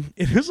down,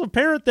 it is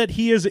apparent that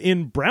he is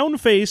in brown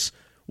face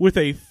with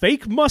a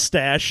fake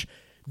mustache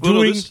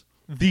doing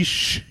the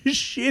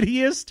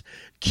shittiest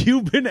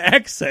Cuban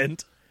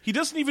accent. He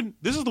doesn't even...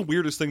 This is the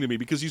weirdest thing to me,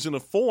 because he's in a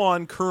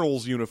full-on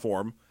colonel's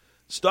uniform,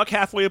 stuck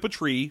halfway up a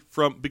tree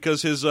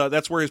because his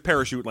that's where his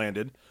parachute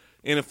landed,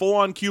 in a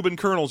full-on Cuban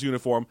colonel's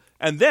uniform,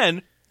 and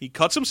then he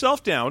cuts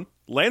himself down,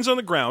 lands on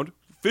the ground,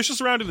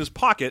 fishes around in his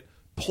pocket,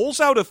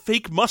 pulls out a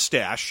fake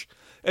mustache,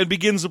 and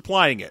begins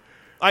applying it.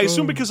 I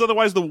assume because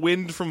otherwise the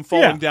wind from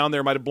falling down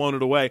there might have blown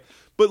it away.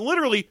 But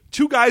literally,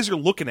 2 guys are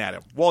looking at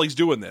him while he's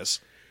doing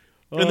this.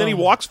 And then he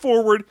walks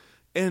forward,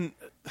 and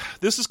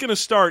this is going to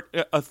start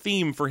a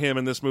theme for him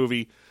in this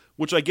movie,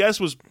 which I guess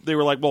was, they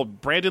were like, well,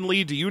 Brandon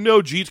Lee, do you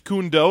know Jeet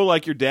Kune Do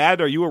like your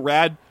dad? Are you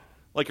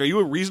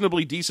a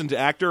reasonably decent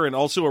actor and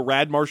also a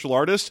rad martial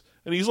artist?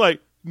 And he's like,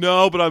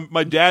 no, but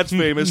my dad's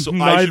famous, so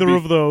I should be. Neither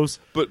of those.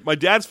 But my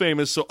dad's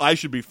famous, so I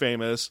should be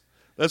famous.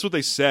 That's what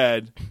they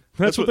said.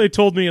 That's what they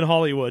told me in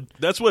Hollywood.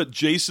 That's what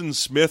Jason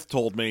Smith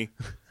told me.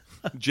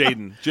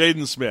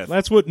 Jaden Smith.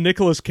 That's what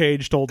Nicolas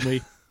Cage told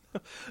me.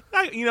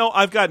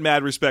 I've got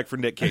mad respect for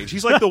Nick Cage.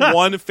 He's like the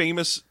one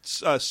famous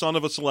son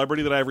of a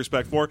celebrity that I have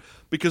respect for,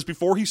 because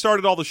before he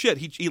started all the shit,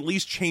 he at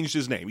least changed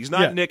his name. He's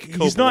not Nick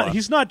Coppola.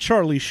 He's not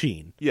Charlie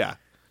Sheen. Yeah.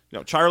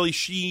 Charlie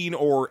Sheen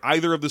or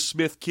either of the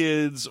Smith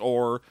kids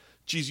or...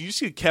 Geez, you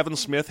see Kevin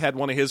Smith had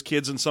one of his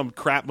kids in some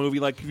crap movie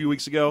like a few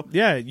weeks ago?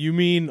 Yeah, you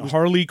mean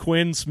Harley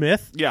Quinn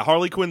Smith? Yeah,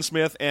 Harley Quinn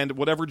Smith and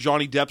whatever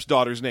Johnny Depp's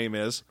daughter's name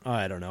is.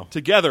 I don't know.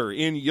 Together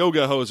in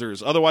Yoga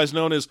Hosers, otherwise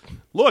known as,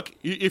 look,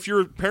 if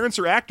your parents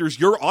are actors,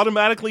 you're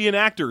automatically an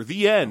actor.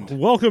 The end.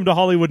 Welcome to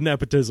Hollywood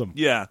nepotism.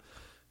 Yeah.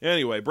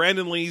 Anyway,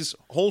 Brandon Lee's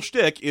whole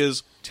shtick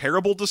is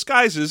terrible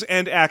disguises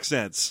and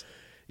accents.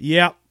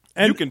 Yeah.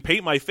 And you can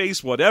paint my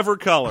face whatever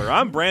color.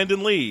 I'm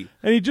Brandon Lee.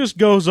 And he just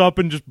goes up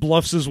and just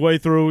bluffs his way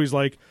through. He's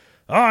like,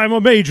 I'm a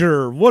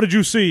major. What did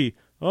you see?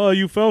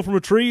 You fell from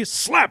a tree?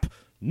 Slap!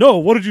 No,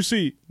 what did you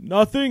see?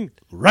 Nothing?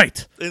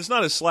 Right. And it's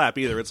not a slap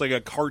either. It's like a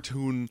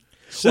cartoon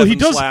Well, he 7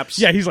 does. slaps.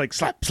 Yeah, he's like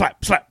slap,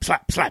 slap, slap,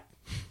 slap, slap.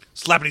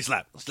 Slappity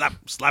slap, slap,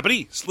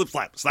 slappity, slip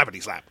slap,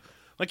 slappity slap.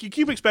 Like you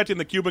keep expecting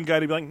the Cuban guy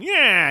to be like,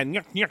 yeah,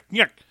 yuck, yuck,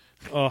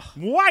 yuck.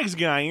 Wise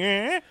guy,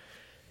 eh?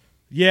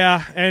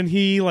 Yeah, and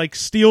he like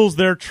steals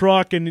their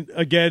truck, and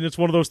again, it's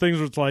one of those things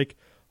where it's like,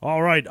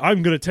 all right,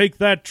 I'm gonna take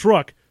that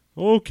truck.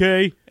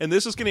 Okay. And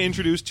this is going to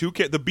introduce the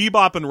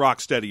Bebop and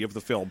Rocksteady of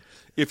the film,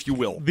 if you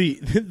will.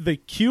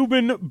 The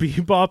Cuban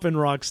Bebop and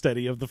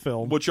Rocksteady of the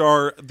film. Which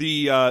are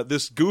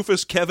this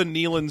goofus Kevin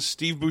Nealon,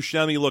 Steve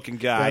Buscemi looking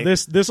guy. Yeah,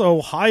 this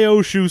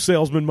Ohio shoe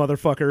salesman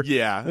motherfucker.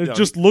 Yeah. It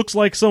just looks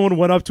like someone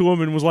went up to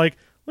him and was like,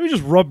 let me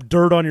just rub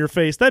dirt on your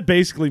face. That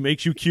basically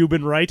makes you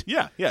Cuban, right?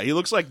 Yeah. He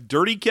looks like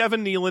dirty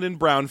Kevin Nealon in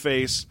brown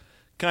face,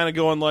 kind of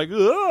going like,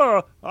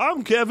 ugh,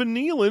 I'm Kevin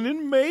Nealon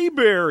in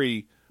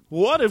Mayberry.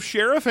 What if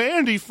Sheriff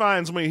Andy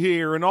finds me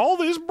here in all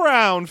this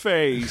brown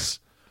face?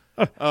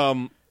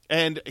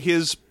 And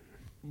his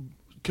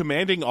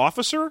commanding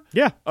officer,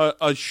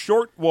 a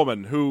short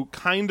woman who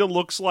kind of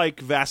looks like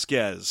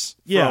Vasquez.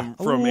 From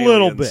a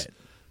little Aliens. bit.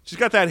 She's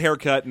got that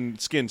haircut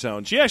and skin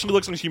tone. She actually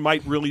looks like she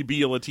might really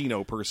be a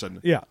Latino person.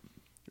 Yeah.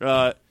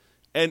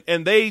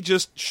 And they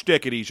just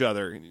shtick at each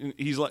other.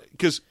 He's like,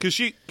 because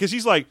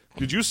he's like,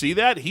 did you see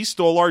that? He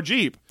stole our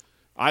Jeep.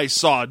 I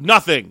saw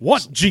nothing.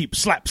 What Jeep?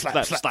 Slap,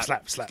 slap, slap,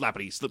 slap, slap.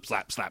 Slappity, slip,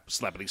 slap, slap,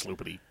 slappity,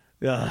 sloopity.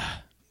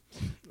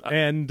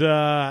 And,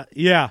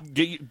 yeah.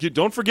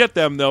 Don't forget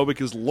them, though,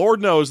 because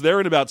Lord knows they're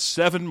in about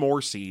 7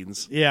 more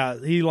scenes. Yeah,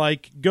 he,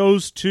 like,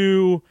 goes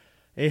to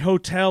a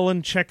hotel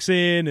and checks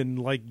in and,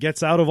 like,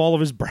 gets out of all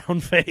of his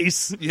brown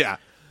face. Yeah.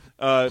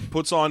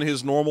 Puts on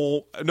his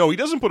normal... No, he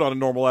doesn't put on a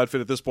normal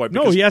outfit at this point.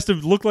 No, he has to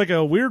look like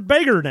a weird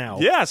beggar now.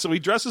 Yeah, so he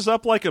dresses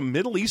up like a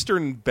Middle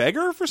Eastern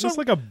beggar for some... Just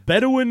like a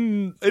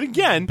Bedouin and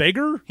again,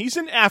 beggar? He's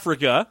in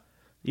Africa.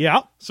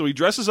 Yeah. So he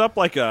dresses up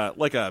like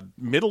a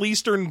Middle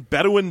Eastern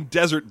Bedouin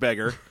desert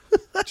beggar.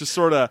 Just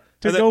sort of...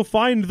 to go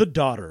find the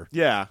daughter.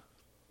 Yeah.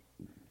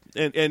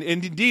 And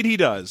indeed he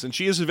does. And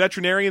she is a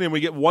veterinarian, and we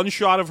get one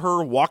shot of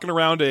her walking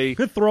around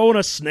throwing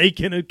a snake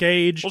in a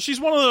cage. Well, she's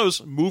one of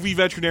those movie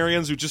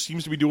veterinarians who just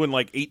seems to be doing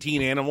like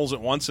 18 animals at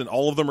once, and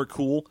all of them are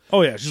cool.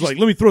 Oh, yeah. She's like,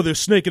 let me throw this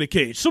snake in a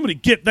cage. Somebody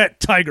get that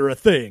tiger a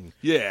thing.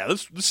 Yeah,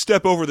 let's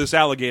step over this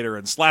alligator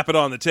and slap it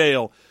on the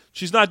tail.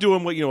 She's not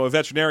doing what a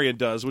veterinarian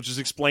does, which is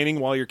explaining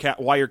why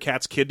your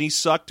cat's kidneys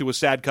suck to a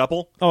sad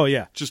couple. Oh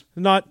yeah, just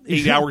not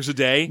 8 hours a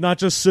day. Not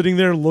just sitting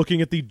there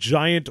looking at the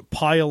giant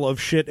pile of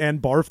shit and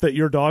barf that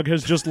your dog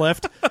has just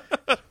left.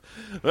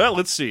 Well,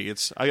 let's see.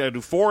 I got to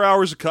do 4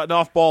 hours of cutting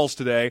off balls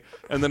today,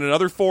 and then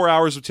another 4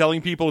 hours of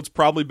telling people it's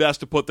probably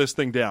best to put this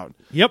thing down.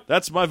 Yep,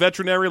 that's my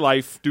veterinary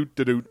life. Doot.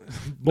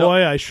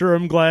 Boy, I sure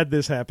am glad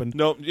this happened.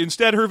 No,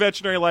 instead, her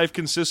veterinary life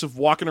consists of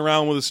walking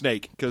around with a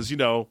snake because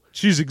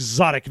she's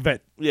exotic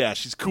vet. Yeah,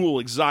 she's cool,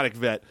 exotic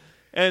vet,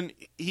 and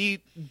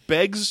he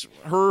begs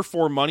her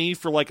for money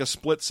for like a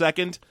split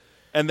second,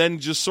 and then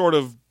just sort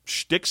of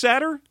shticks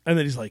at her, and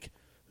then he's like.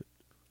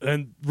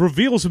 And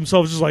reveals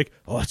himself just like,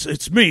 oh,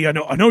 it's me. I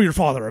know your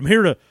father. I'm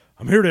here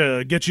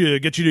to get you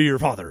to your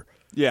father.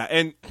 Yeah,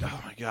 and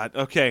oh my god,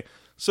 okay.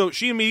 So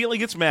she immediately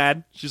gets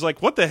mad. She's like,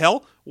 "What the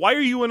hell? Why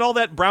are you in all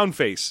that brown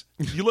face?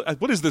 You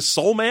look. What is this,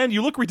 Soul Man?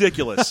 You look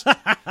ridiculous.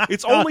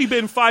 It's only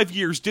been 5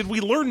 years. Did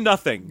we learn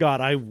nothing?"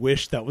 God, I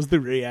wish that was the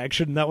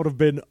reaction. That would have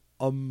been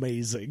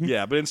amazing.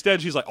 Yeah, but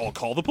instead she's like, "I'll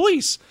call the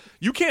police.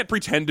 You can't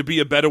pretend to be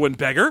a Bedouin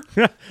beggar.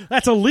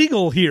 That's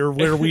illegal here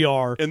where we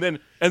are." and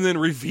then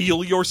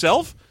reveal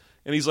yourself.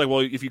 And he's like, "Well,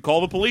 if you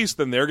call the police,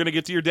 then they're going to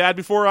get to your dad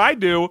before I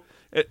do."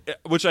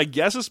 Which I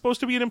guess is supposed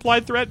to be an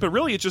implied threat, but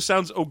really it just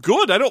sounds, "Oh,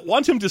 good. I don't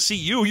want him to see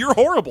you. You're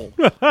horrible."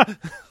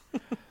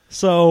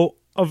 So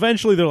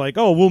eventually they're like,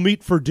 "Oh, we'll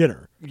meet for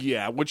dinner."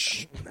 Yeah,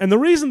 and the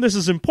reason this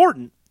is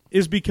important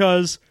is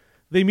because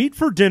they meet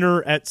for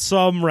dinner at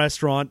some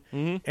restaurant,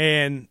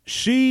 and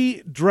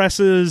she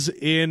dresses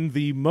in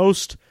the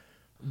most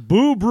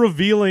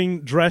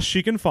boob-revealing dress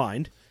she can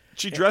find.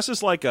 She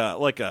dresses like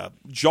a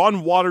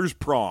John Waters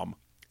prom,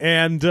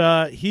 and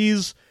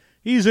he's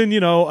in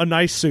a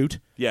nice suit.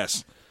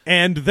 Yes,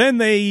 and then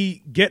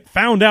they get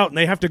found out, and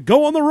they have to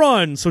go on the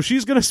run. So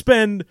she's going to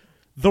spend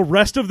the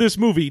rest of this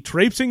movie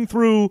traipsing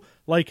through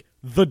like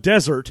the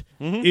desert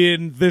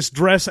in this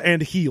dress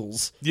and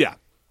heels. Yeah,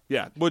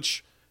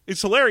 which.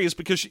 It's hilarious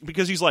because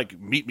he's like,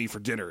 "Meet me for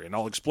dinner and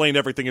I'll explain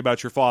everything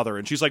about your father."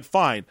 And she's like,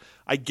 "Fine,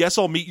 I guess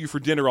I'll meet you for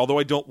dinner, although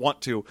I don't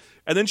want to."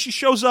 And then she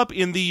shows up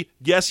in the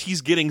 "Guess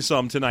he's getting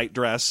some tonight"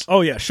 dress.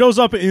 Oh yeah, shows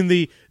up in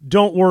the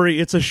 "Don't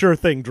worry, it's a sure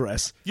thing"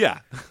 dress.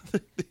 Yeah.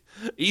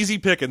 Easy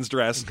pickings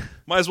dress.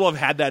 Might as well have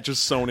had that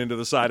just sewn into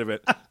the side of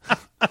it.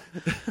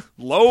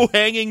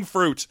 Low-hanging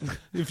fruit.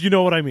 If you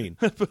know what I mean.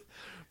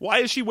 Why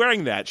is she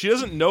wearing that? She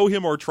doesn't know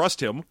him or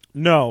trust him.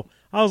 No.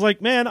 I was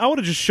like, man, I would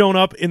have just shown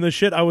up in the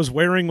shit I was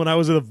wearing when I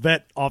was at the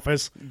vet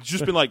office.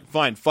 Just been like,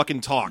 fine,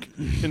 fucking talk.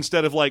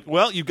 Instead of like,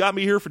 well, you got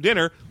me here for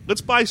dinner.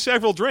 Let's buy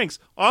several drinks.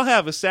 I'll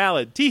have a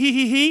salad.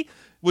 Tee-hee-hee-hee.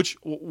 Which,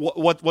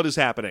 what is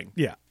happening?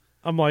 Yeah.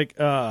 I'm like,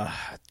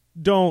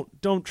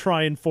 don't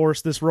try and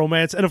force this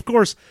romance. And of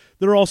course,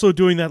 they're also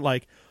doing that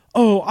like,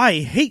 oh,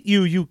 I hate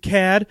you, you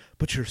cad,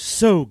 but you're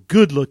so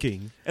good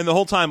looking. And the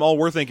whole time, all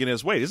we're thinking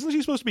is, wait, isn't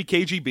she supposed to be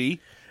KGB?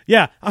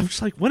 Yeah, I'm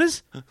just like, when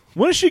is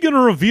she going to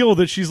reveal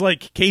that she's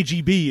like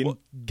KGB and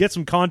get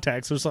some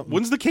contacts or something?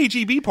 When's the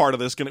KGB part of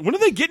this going to... When are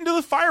they getting to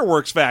the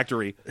fireworks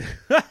factory?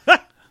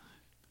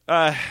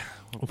 Boy.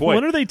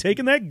 When are they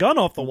taking that gun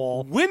off the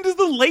wall? When does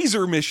the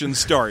laser mission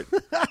start?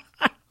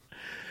 I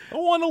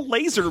want a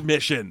laser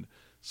mission.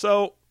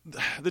 So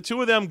the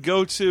two of them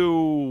go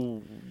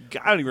to...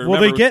 I don't even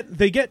remember. Well,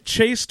 they get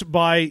chased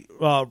by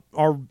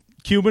our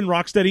Cuban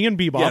Rocksteady and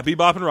Bebop. Yeah,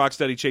 Bebop and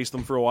Rocksteady chase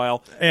them for a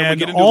while. And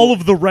we get into all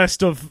of the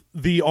rest of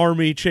the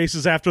army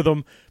chases after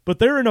them, but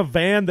they're in a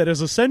van that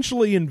is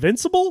essentially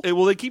invincible.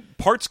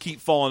 Parts keep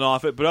falling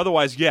off it, but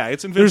otherwise, yeah,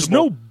 it's invincible. There's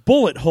no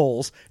bullet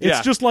holes.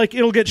 It's just like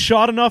it'll get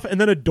shot enough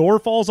and then a door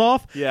falls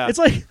off. Yeah. It's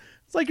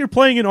like you're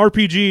playing an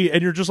RPG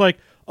and you're just like,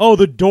 oh,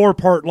 the door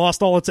part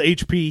lost all its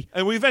HP.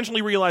 And we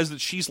eventually realize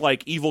that she's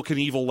like Evel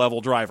Knievel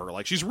level driver.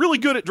 Like, she's really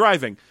good at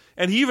driving.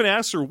 And he even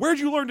asks her, where'd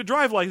you learn to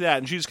drive like that?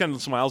 And she just kind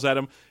of smiles at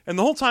him. And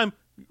the whole time,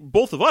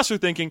 both of us are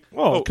thinking,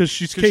 because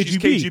she's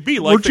KGB.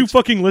 Like, weren't you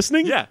fucking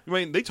listening? Yeah. I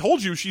mean, they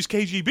told you she's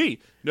KGB.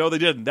 No, they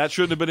didn't. That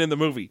shouldn't have been in the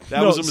movie.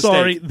 That was a mistake.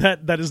 Sorry,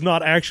 that is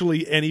not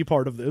actually any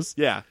part of this.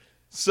 Yeah.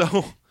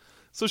 So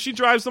she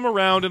drives them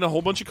around and a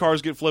whole bunch of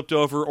cars get flipped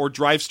over or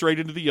drive straight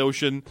into the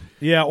ocean.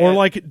 Yeah, or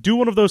like do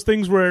one of those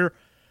things where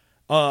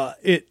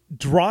it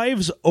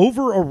drives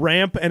over a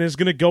ramp and is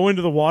going to go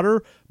into the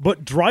water,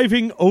 but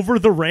driving over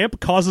the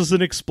ramp causes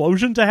an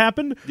explosion to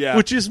happen,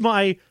 which is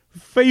my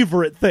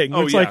favorite thing.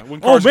 Oh, it's yeah. like,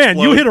 oh man,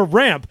 explode. You hit a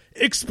ramp.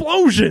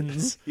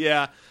 Explosions!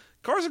 Yeah.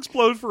 Cars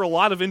explode for a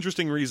lot of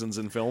interesting reasons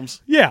in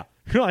films. Yeah.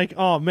 You're like,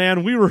 oh,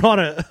 man, we were on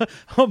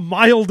a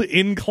mild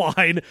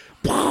incline.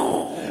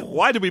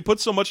 Why did we put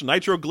so much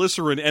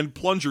nitroglycerin and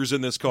plungers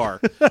in this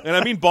car? And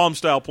I mean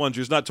bomb-style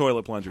plungers, not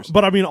toilet plungers.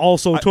 But I mean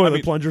also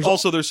toilet plungers.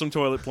 Also, there's some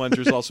toilet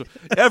plungers also.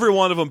 Every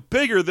one of them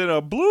bigger than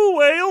a blue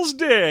whale's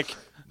dick.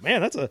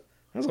 Man, that's a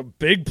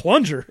big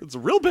plunger. It's a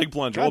real big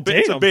plunger. God Well,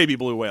 it's damn. a baby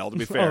blue whale, to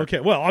be fair. Oh,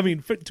 okay, well, I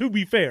mean, to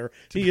be fair,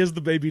 he is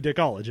the baby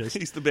dickologist.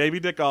 He's the baby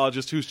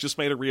dickologist who's just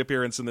made a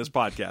reappearance in this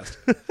podcast.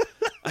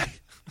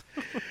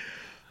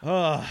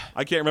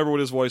 I can't remember what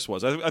his voice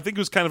was. I think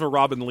it was kind of a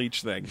Robin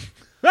Leach thing.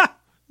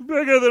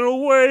 Bigger than a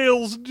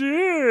whale's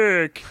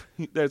dick.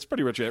 That's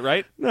pretty much it,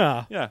 right?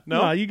 Nah. Yeah,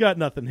 no? Nah, you got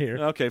nothing here.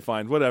 Okay,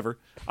 fine, whatever.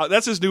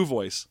 That's his new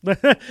voice.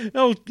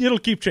 No, it'll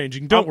keep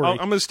changing. Don't worry. I'm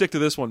going to stick to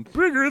this one.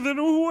 Bigger than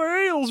a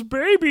whale's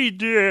baby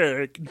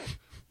dick.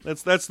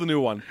 That's the new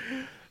one.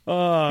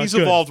 He's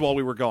good. evolved while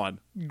we were gone.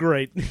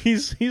 Great.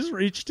 He's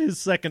reached his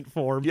second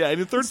form. Yeah, in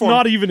the third it's form,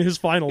 not even his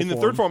final form. In the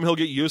third form, he'll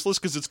get useless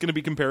because it's going to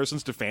be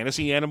comparisons to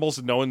fantasy animals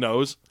and no one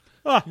knows.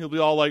 He'll be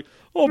all like,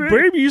 oh,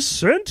 baby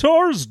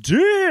centaur's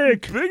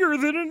dick. Bigger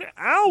than an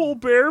owl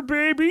bear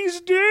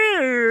baby's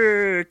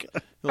dick.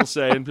 He'll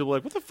say, and people are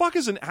like, what the fuck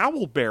is an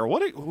owl bear?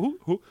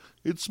 Who?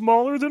 It's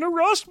smaller than a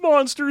rust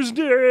monster's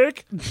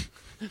dick.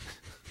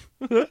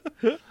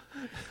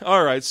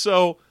 All right,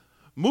 so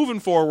moving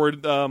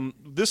forward,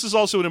 this is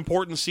also an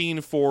important scene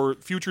for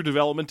future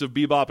development of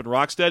Bebop and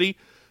Rocksteady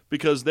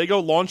because they go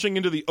launching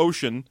into the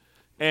ocean,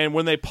 and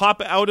when they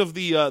pop out of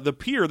the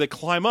pier, they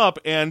climb up,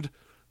 and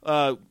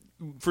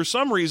for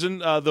some reason,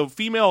 the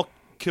female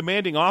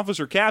commanding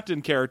officer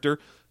captain character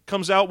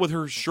comes out with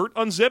her shirt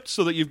unzipped,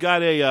 so that you've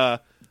got a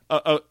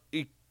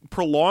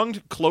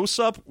prolonged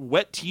close-up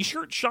wet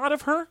T-shirt shot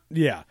of her.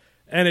 Yeah,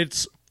 and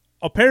it's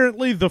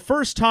apparently the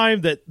first time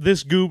that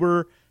this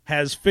goober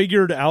has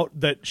figured out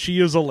that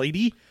she is a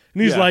lady,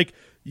 and he's like,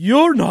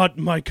 "You're not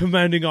my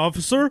commanding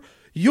officer.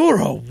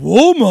 You're a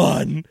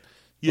woman."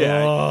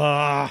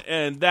 Yeah,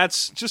 and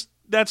that's just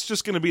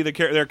going to be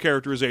their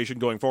characterization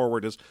going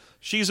forward. Is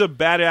she's a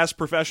badass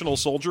professional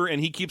soldier,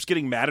 and he keeps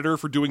getting mad at her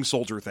for doing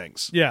soldier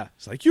things. Yeah,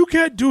 it's like, you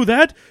can't do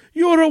that.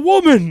 You're a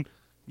woman.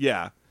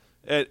 Yeah,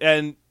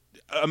 and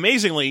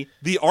amazingly,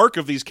 the arc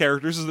of these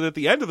characters is that at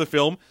the end of the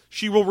film,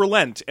 she will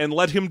relent and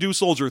let him do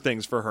soldier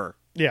things for her.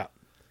 Yeah.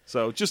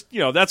 So just,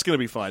 that's going to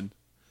be fun.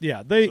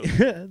 Yeah,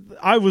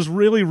 I was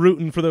really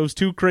rooting for those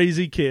two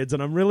crazy kids,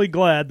 and I'm really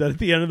glad that at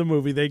the end of the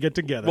movie they get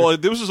together. Well,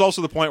 this is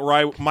also the point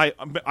where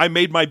I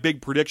made my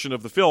big prediction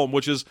of the film,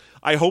 which is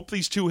I hope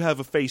these two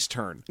have a face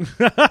turn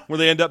where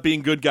they end up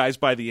being good guys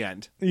by the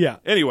end. Yeah.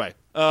 Anyway,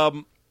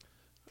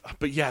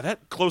 but yeah,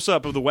 that close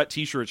up of the wet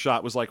T-shirt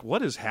shot was like,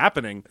 what is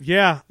happening?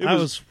 Yeah, that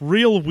was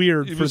real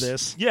weird for was,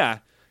 this. Yeah.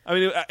 I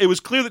mean, it was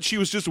clear that she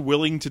was just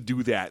willing to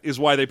do that, is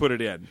why they put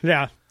it in.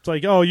 Yeah. It's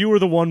like, oh, you were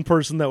the one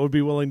person that would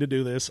be willing to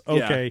do this.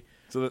 Okay. Yeah.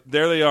 So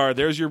there they are.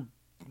 There's your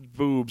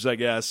boobs, I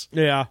guess.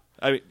 Yeah.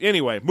 I mean,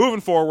 anyway, moving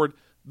forward,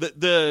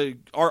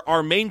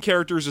 our main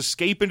characters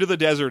escape into the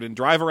desert and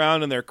drive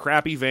around in their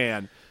crappy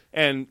van.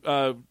 And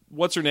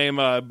what's her name?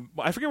 I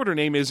forget what her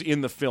name is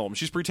in the film.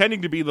 She's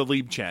pretending to be the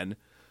Liebchen,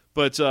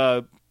 but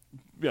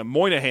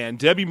Moynihan,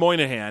 Debbie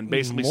Moynihan,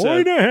 basically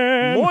said,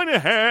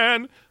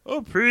 "Moynihan,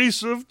 a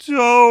piece of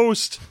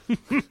toast."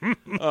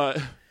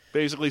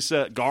 Basically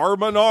said,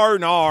 "Garmanar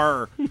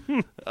nar."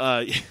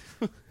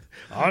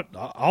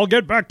 I'll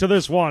get back to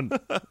this one.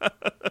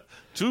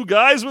 Two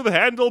guys with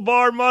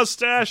handlebar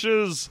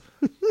mustaches.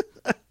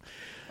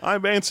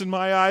 I'm Anson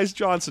My Eyes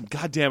Johnson.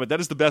 God damn it, that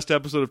is the best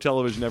episode of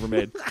television ever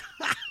made.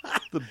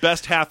 The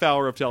best half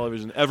hour of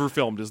television ever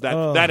filmed is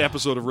that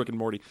episode of Rick and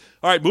Morty.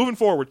 All right, moving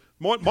forward.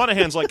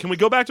 Monahan's like, can we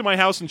go back to my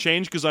house and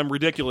change because I'm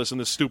ridiculous in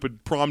this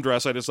stupid prom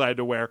dress I decided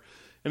to wear?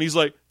 And he's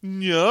like,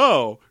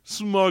 no,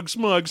 smug.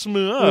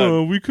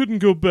 Oh, we couldn't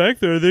go back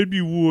there. They'd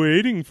be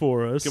waiting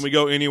for us. Can we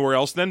go anywhere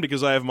else then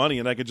because I have money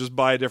and I could just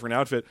buy a different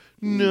outfit?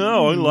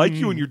 No, I like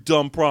you in your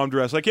dumb prom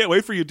dress. I can't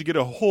wait for you to get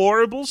a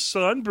horrible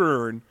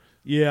sunburn.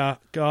 Yeah,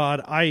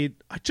 God, I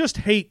just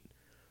hate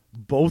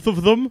both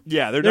of them.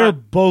 Yeah, they're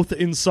not, both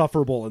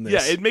insufferable in this.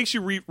 Yeah, it makes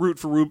you root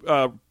for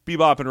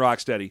Bebop and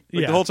Rocksteady.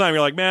 Like, yeah. The whole time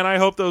you're like, man, I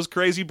hope those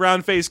crazy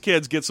brown-faced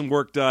kids get some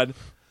work done.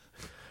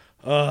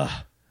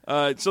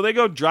 So they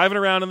go driving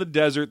around in the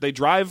desert. They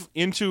drive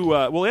into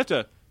they have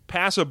to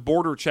pass a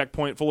border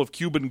checkpoint full of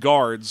Cuban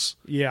guards.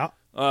 Yeah.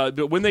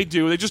 But when they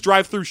do, they just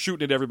drive through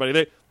shooting at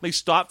everybody. They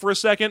stop for a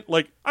second.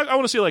 Like I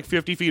want to say like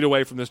 50 feet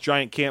away from this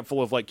giant camp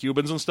full of like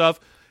Cubans and stuff.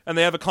 And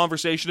they have a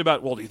conversation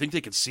about, well, do you think they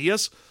can see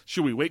us?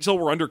 Should we wait till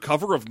we're under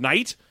cover of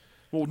night?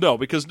 Well, no,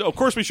 because of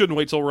course we shouldn't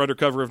wait till we're under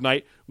cover of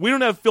night. We don't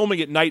have filming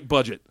at night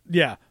budget.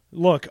 Yeah.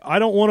 Look, I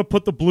don't want to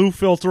put the blue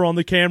filter on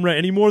the camera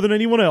any more than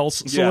anyone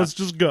else, so let's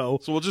just go.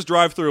 So we'll just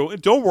drive through.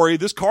 And don't worry,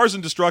 this car's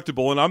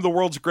indestructible, and I'm the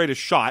world's greatest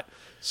shot.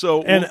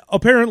 And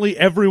apparently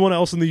everyone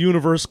else in the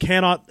universe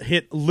cannot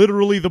hit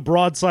literally the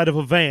broadside of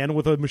a van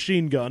with a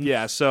machine gun.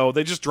 Yeah, so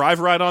they just drive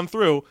right on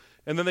through,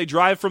 and then they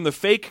drive from the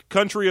fake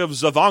country of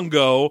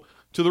Zavango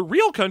to the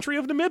real country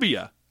of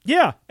Namibia.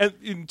 Yeah.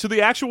 And to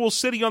the actual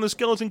city on the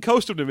skeleton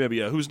coast of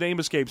Namibia, whose name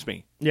escapes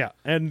me. Yeah,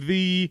 and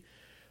they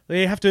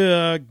have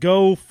to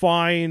go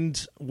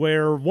find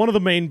where one of the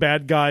main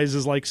bad guys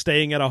is like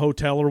staying at a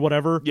hotel or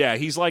whatever. Yeah,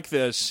 he's like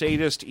the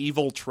sadist,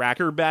 evil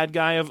tracker bad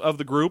guy of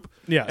the group.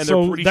 Yeah, and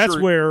so that's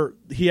where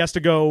he has to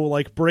go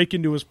like break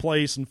into his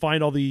place and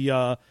find all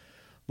the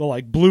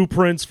like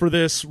blueprints for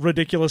this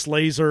ridiculous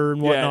laser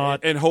and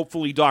whatnot. Yeah, and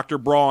hopefully Dr.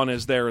 Braun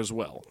is there as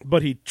well.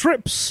 But he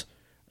trips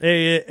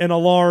an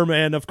alarm,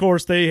 and of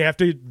course they have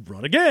to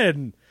run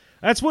again.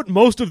 That's what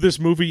most of this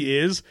movie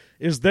is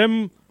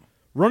them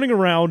running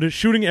around,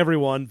 shooting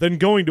everyone, then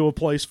going to a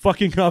place,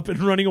 fucking up, and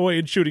running away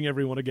and shooting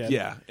everyone again.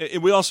 Yeah.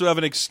 We also have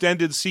an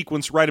extended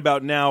sequence right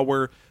about now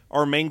where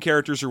our main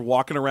characters are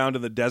walking around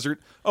in the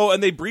desert. Oh,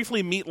 and they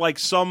briefly meet like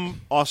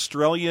some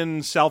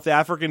Australian, South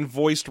African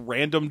voiced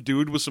random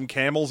dude with some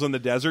camels in the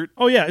desert.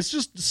 Oh, yeah. It's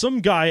just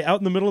some guy out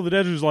in the middle of the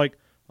desert who's like,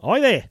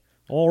 "Hi there.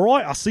 All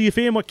right, I see you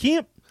found my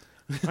camp.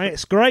 Hey,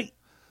 it's great.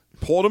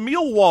 Port of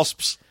meal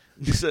wasps,"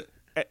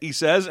 he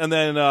says, and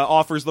then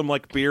offers them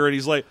like beer, and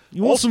he's like,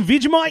 "You want some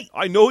Vegemite?"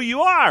 "I know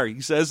you are,"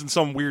 he says in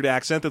some weird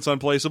accent that's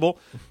unplaceable.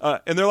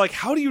 And they're like,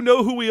 "How do you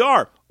know who we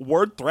are?"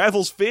 "Word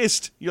travels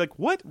fast." You're like,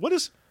 "What? What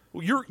is?"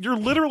 You're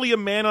literally a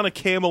man on a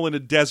camel in a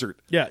desert.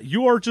 Yeah,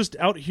 you are just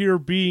out here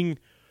being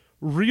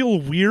real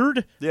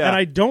weird, yeah. And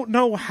I don't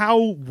know how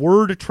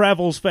word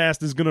travels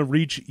fast is going to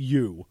reach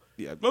you.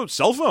 Yeah,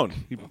 cell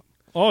phone.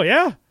 Oh,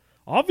 yeah.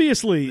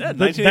 Obviously, yeah,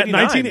 that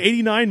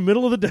 1989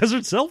 middle of the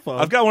desert cell phone.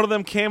 I've got one of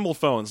them camel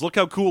phones. Look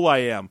how cool I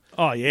am.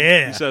 Oh,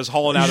 yeah. He says,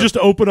 hauling out. You just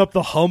open up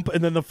the hump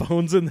and then the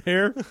phone's in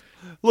there.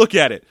 Look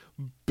at it.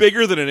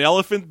 Bigger than an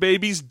elephant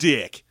baby's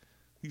dick,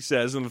 he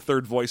says in the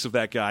third voice of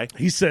that guy.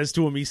 He says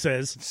to him, he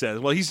says,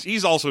 well,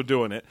 he's also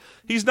doing it.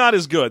 He's not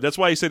as good. That's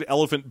why he said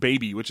elephant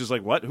baby, which is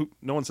like, what?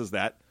 No one says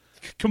that.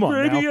 Come on,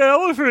 baby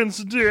now.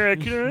 Elephant's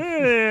dick.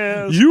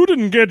 Yes. You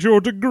didn't get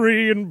your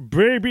degree in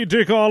baby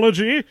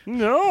dickology.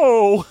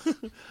 No.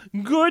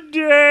 Good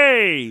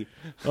day.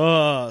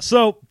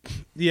 So,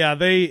 yeah,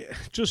 they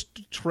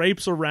just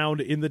traipse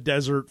around in the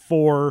desert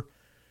for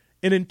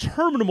an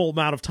interminable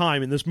amount of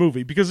time in this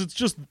movie because it's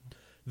just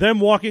them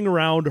walking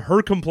around,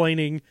 her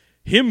complaining,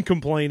 him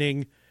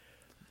complaining.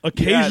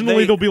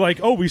 Occasionally they'll be like,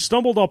 "Oh, we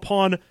stumbled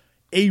upon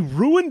a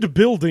ruined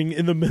building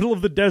in the middle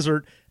of the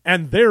desert,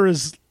 and there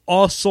is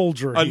a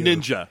soldier here.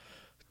 Ninja.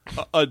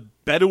 A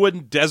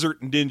Bedouin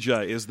desert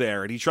ninja is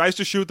there, and he tries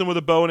to shoot them with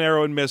a bow and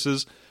arrow and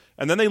misses,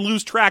 and then they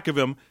lose track of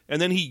him,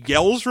 and then he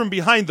yells from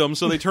behind them,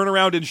 so they turn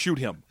around and shoot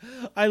him.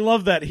 I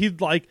love that. He,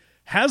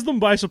 has them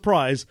by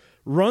surprise,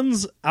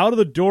 runs out of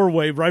the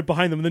doorway right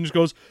behind them, and then just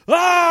goes,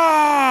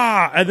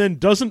 "Ah!" and then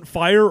doesn't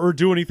fire or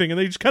do anything, and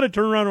they just kind of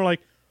turn around and are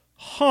like,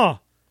 "Huh,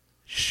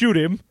 shoot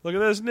him." Look at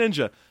this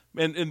ninja.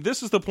 And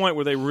this is the point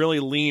where they really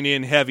lean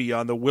in heavy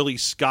on the Willie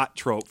Scott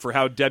trope for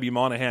how Debbie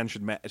Monahan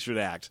should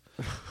act.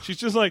 She's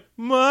just like,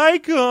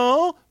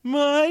 "Michael,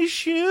 my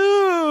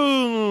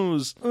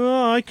shoes.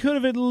 Oh, I could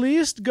have at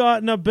least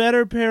gotten a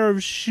better pair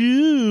of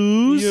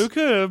shoes. You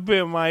could have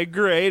been my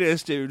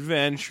greatest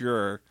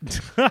adventure.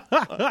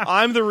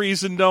 I'm the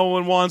reason no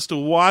one wants to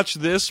watch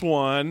this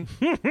one."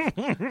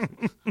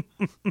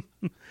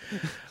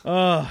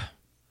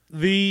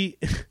 They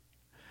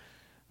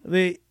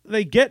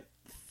get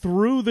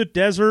through the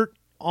desert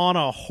on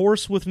a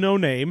horse with no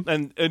name.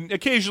 And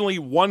occasionally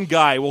one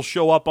guy will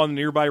show up on the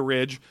nearby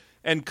ridge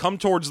and come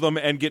towards them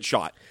and get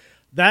shot.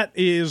 That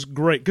is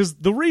great, because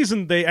the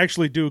reason they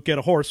actually do get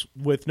a horse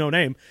with no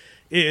name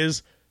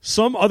is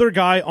some other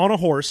guy on a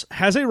horse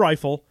has a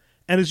rifle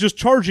and is just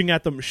charging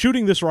at them,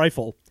 shooting this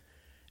rifle.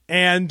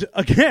 And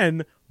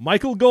again,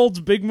 Michael Gould's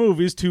big move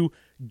is to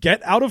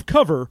get out of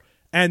cover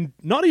and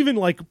not even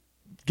like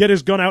get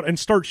his gun out and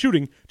start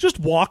shooting, just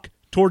walk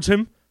towards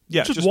him.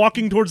 Yeah, just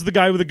walking towards the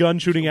guy with a gun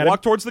shooting at him.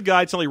 Walk towards the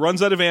guy till he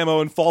runs out of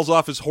ammo and falls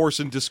off his horse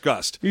in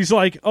disgust. He's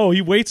like, oh,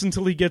 he waits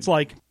until he gets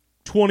like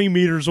 20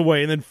 meters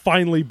away and then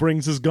finally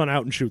brings his gun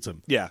out and shoots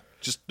him. Yeah.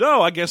 Just,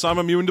 no, I guess I'm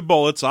immune to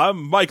bullets.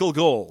 I'm Michael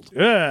Gould.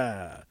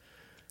 Yeah.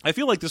 I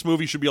feel like this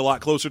movie should be a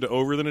lot closer to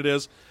over than it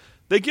is.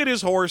 They get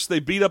his horse, they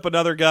beat up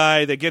another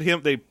guy,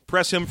 they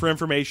press him for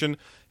information,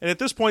 and at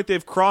this point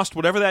they've crossed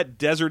whatever that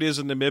desert is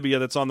in Namibia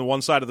that's on the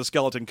one side of the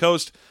Skeleton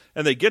Coast,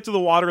 and they get to the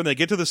water and they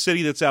get to the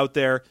city that's out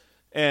there,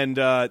 and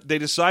they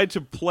decide to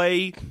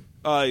play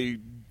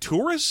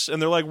tourists, and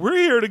they're like, we're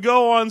here to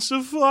go on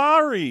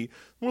safari.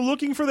 We're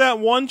looking for that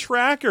one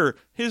tracker.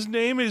 His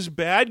name is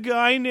Bad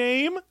Guy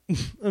Name.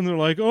 And they're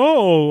like,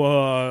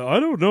 oh, I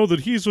don't know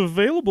that he's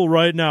available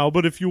right now,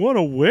 but if you want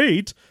to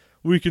wait,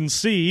 we can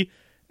see.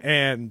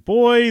 And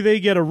boy, they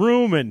get a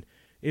room, and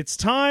it's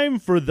time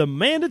for the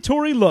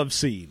mandatory love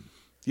scene.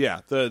 Yeah,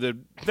 the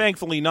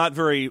thankfully not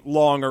very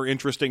long or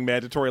interesting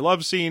mandatory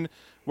love scene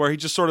where he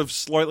just sort of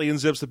slightly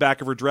unzips the back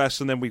of her dress,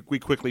 and then we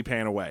quickly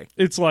pan away.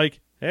 It's like,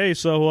 hey,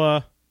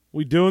 so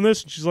we doing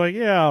this? And she's like,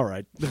 yeah, all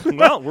right.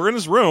 Well, we're in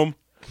his room.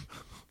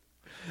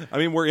 I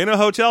mean, we're in a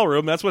hotel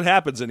room. That's what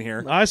happens in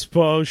here. I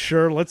suppose,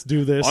 sure, let's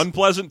do this.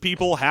 Unpleasant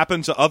people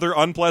happen to other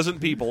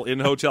unpleasant people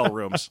in hotel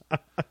rooms.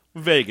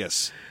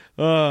 Vegas.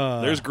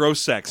 There's gross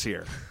sex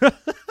here.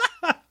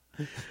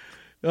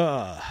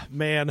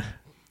 Man,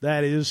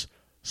 that is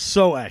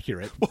so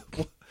accurate.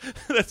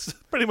 That's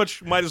pretty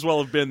much might as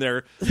well have been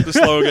there. The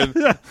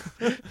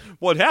slogan,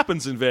 what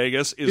happens in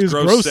Vegas is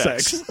gross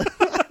sex.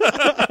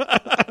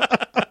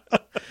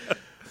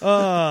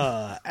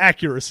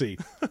 Accuracy.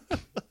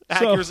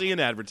 Accuracy in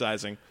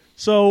advertising.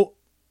 So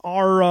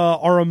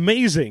our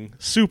amazing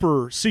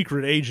super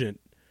secret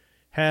agent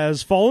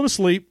has fallen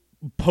asleep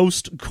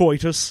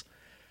post-coitus,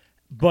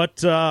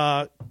 but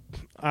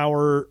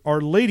our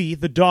lady,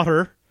 the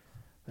daughter,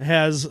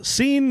 has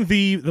seen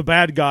the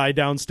bad guy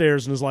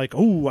downstairs and is like,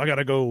 "Oh, I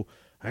gotta go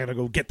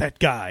get that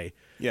guy."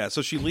 Yeah,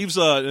 so she leaves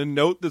a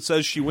note that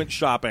says she went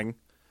shopping,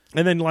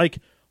 and then like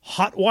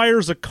hot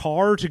wires a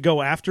car to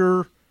go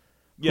after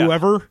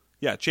whoever.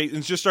 Yeah,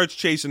 and just starts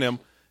chasing him,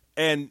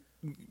 and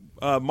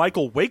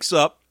Michael wakes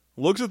up,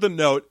 looks at the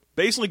note,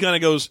 basically kind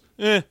of goes,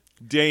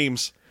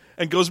 dames,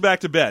 and goes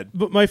back to bed.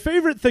 But my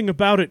favorite thing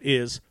about it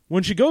is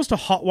when she goes to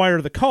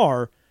hotwire the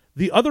car,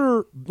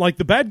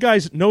 the bad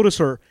guys notice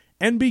her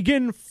and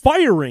begin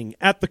firing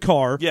at the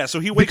car. Yeah, so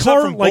he wakes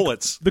up from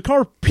bullets. The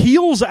car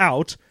peels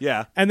out,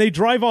 yeah, and they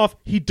drive off.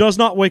 He does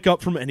not wake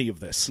up from any of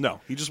this. No,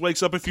 he just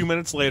wakes up a few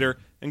minutes later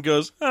and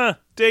goes,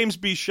 dames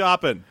be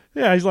shopping.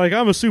 Yeah, he's like,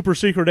 I'm a super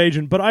secret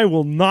agent, but I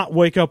will not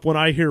wake up when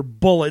I hear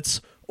bullets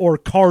or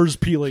cars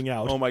peeling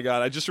out. Oh my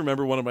God, I just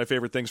remember one of my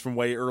favorite things from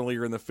way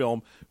earlier in the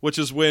film, which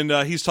is when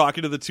he's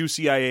talking to the two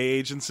CIA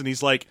agents, and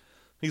he's like,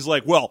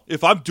 well,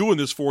 if I'm doing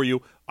this for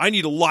you, I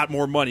need a lot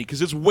more money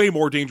because it's way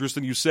more dangerous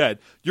than you said.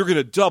 You're going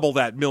to double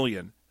that $1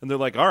 million. And they're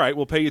like, all right,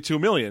 we'll pay you $2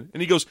 million.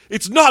 And he goes,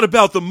 it's not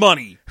about the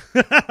money.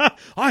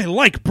 I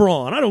like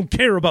Braun. I don't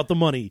care about the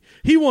money.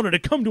 He wanted to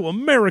come to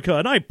America,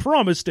 and I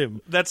promised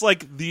him. That's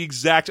like the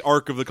exact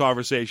arc of the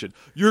conversation.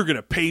 You're going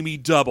to pay me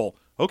double.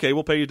 Okay,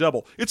 we'll pay you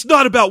double. It's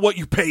not about what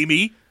you pay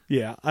me.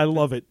 Yeah, I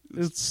love it.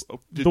 It's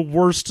the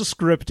worst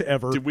script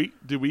ever. Did we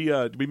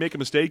make a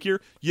mistake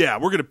here? Yeah,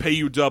 we're going to pay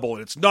you double,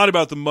 and it's not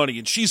about the money,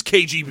 and she's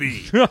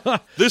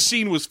KGB. This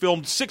scene was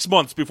filmed 6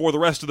 months before the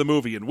rest of the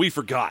movie, and we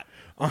forgot.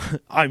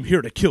 I'm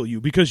here to kill you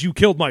because you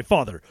killed my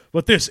father,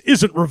 but this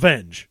isn't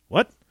revenge.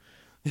 What?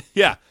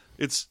 Yeah,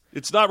 it's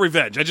not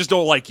revenge. I just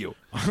don't like you.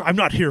 I'm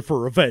not here for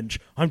revenge.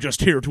 I'm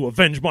just here to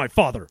avenge my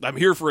father. I'm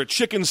here for a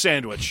chicken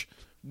sandwich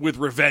with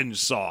revenge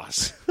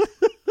sauce.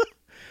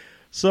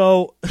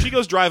 So she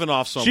goes driving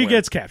off somewhere. She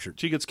gets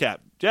captured.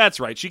 That's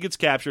right. She gets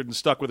captured and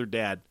stuck with her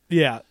dad.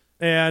 Yeah.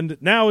 And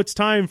now it's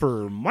time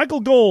for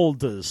Michael Gould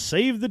to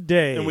save the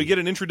day. And we get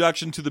an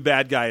introduction to the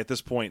bad guy at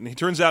this point, and he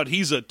turns out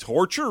he's a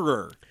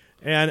torturer.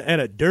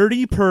 And a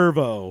dirty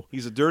pervo.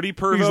 He's a dirty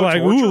pervo. He's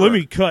like, torturer. ooh, let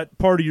me cut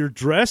part of your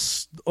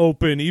dress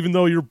open, even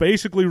though you're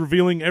basically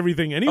revealing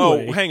everything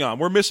anyway. Oh, hang on.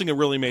 We're missing a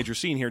really major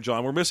scene here,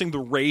 John. We're missing the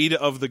raid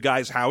of the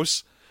guy's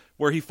house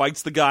where he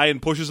fights the guy and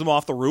pushes him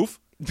off the roof.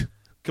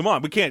 Come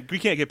on, we can't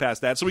get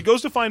past that. So he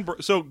goes to find.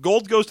 So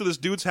Gould goes to this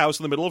dude's house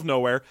in the middle of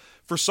nowhere.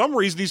 For some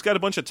reason, he's got a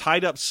bunch of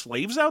tied up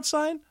slaves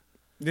outside.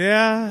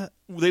 Yeah,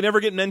 they never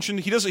get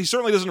mentioned. He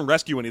certainly doesn't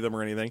rescue any of them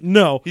or anything.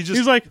 No,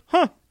 he's like,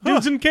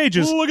 dudes in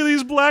cages. Look at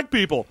these black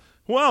people.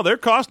 Wow, their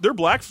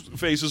black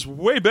face is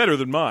way better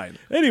than mine.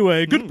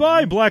 Anyway,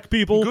 goodbye, black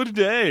people. Good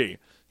day.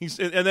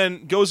 And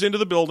then goes into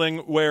the building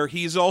where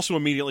he's also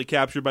immediately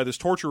captured by this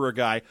torturer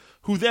guy,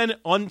 who then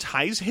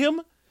unties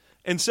him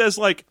and says,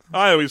 like,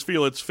 I always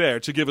feel it's fair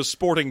to give a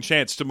sporting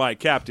chance to my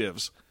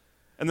captives.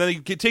 And then he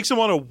takes him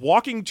on a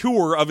walking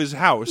tour of his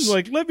house. He's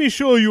like, let me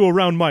show you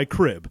around my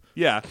crib.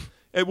 Yeah.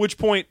 At which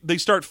point they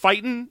start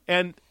fighting,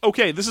 and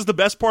okay, this is the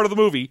best part of the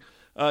movie.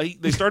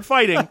 They start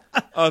fighting.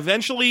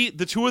 Eventually,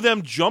 the two of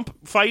them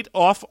fight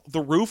off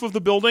the roof of the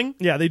building.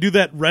 Yeah, they do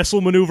that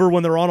wrestle maneuver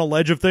when they're on a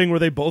ledge of thing where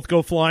they both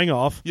go flying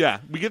off.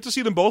 Yeah, we get to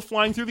see them both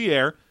flying through the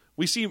air.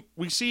 We see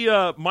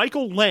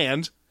Michael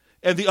land,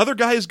 and the other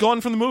guy is gone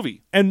from the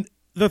movie. And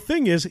the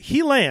thing is,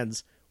 he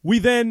lands. We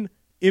then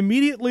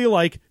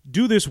immediately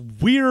do this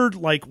weird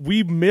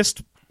we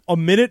missed a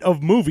minute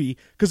of movie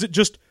because it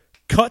just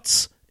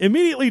cuts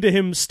immediately to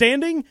him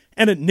standing,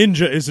 and a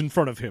ninja is in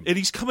front of him. And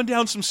he's coming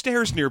down some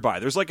stairs nearby.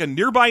 There's a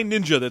nearby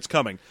ninja that's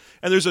coming.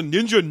 And there's a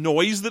ninja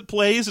noise that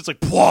plays. It's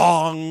like,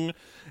 plong!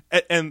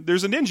 And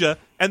there's a ninja.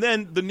 And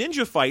then the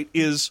ninja fight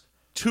is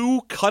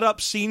two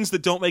cut-up scenes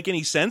that don't make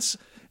any sense.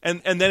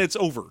 And then it's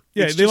over.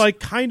 Yeah, it's they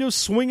kind of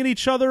swing at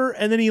each other,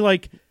 and then he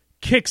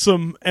kicks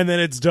him, and then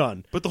it's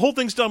done. But the whole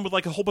thing's done with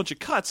a whole bunch of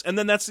cuts, and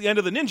then that's the end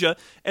of the ninja,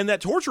 and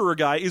that torturer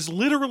guy is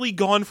literally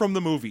gone from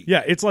the movie.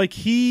 Yeah, it's like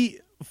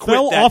he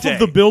fell off of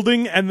the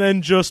building and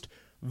then just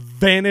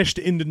vanished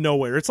into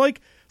nowhere. It's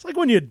like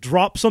when you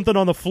drop something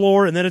on the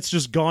floor and then it's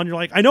just gone. You're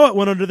like, I know it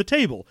went under the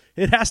table.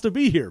 It has to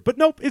be here. But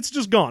nope, it's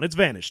just gone. It's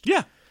vanished.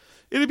 Yeah.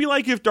 It'd be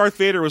like if Darth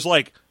Vader was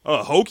like,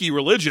 a hokey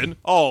religion,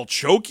 I'll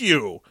choke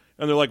you.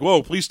 And they're like,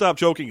 whoa, please stop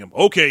choking him.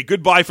 Okay,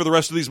 goodbye for the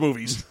rest of these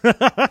movies.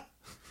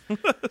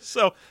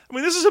 So,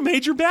 this is a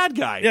major bad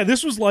guy. Yeah,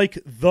 this was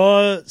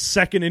the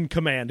second in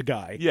command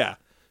guy. Yeah.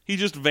 He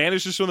just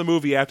vanishes from the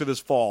movie after this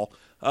fall.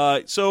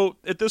 So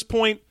at this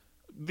point,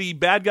 the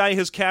bad guy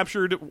has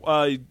captured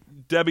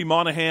Debbie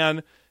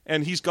Monahan,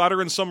 and he's got her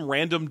in some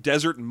random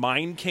desert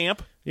mine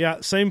camp.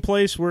 Yeah, same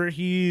place where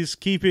he's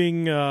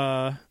keeping... he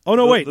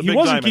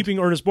wasn't keeping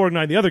Ernest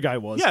Borgnine. The other guy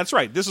was. Yeah, that's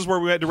right. This is where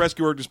we had to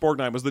rescue Ernest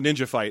Borgnine, was the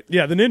ninja fight.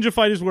 Yeah, the ninja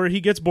fight is where he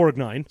gets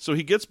Borgnine. So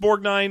he gets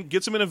Borgnine,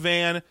 gets him in a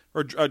van,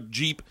 or a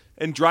Jeep,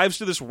 and drives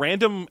to this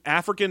random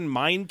African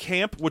mine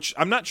camp, which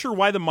I'm not sure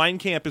why the mine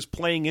camp is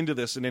playing into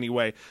this in any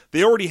way.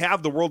 They already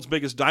have the world's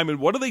biggest diamond.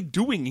 What are they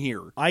doing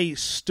here? I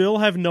still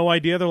have no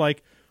idea. They're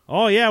like,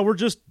 oh yeah, we're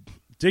just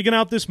digging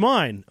out this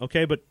mine.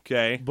 Okay, but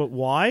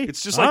why?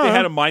 It's just like they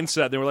had a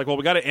mindset. They were like, well,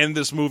 we got to end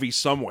this movie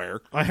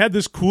somewhere. I had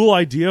this cool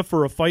idea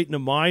for a fight in a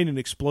mine and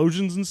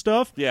explosions and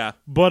stuff. Yeah.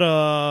 But,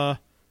 I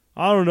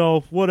don't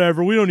know.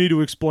 Whatever. We don't need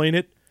to explain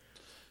it.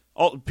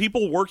 All,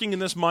 people working in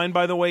this mine,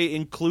 by the way,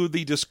 include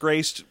the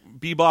disgraced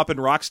Bebop and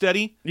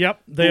Rocksteady.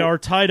 Yep. They are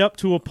tied up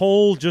to a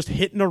pole just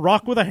hitting a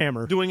rock with a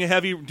hammer. Doing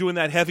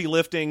that heavy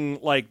lifting,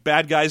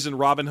 bad guys in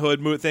Robin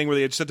Hood thing where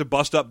they just had to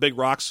bust up big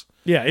rocks.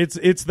 Yeah,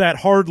 it's that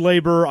hard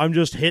labor. I'm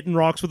just hitting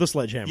rocks with a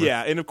sledgehammer.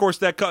 Yeah, and of course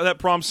that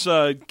prompts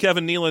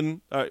Kevin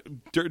Nealon,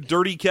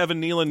 dirty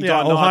Kevin Nealon,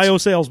 yeah, Ohio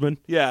salesman.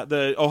 Yeah,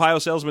 the Ohio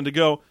salesman to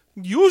go,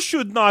 you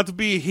should not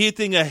be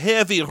hitting a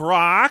heavy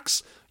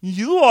rocks.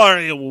 You are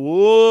a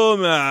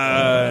woman.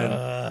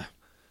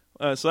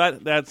 So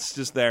that's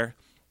just there.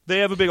 They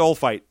have a big old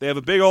fight. They have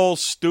a big old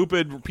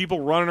stupid people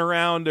running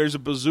around. There's a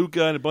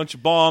bazooka and a bunch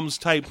of bombs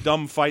type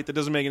dumb fight that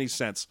doesn't make any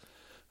sense.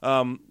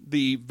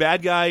 The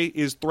bad guy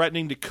is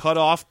threatening to cut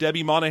off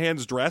Debbie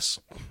Monahan's dress.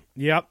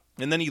 Yep.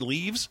 And then he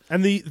leaves.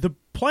 And the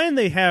plan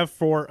they have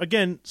for,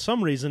 again,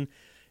 some reason,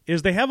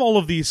 is they have all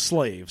of these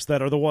slaves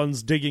that are the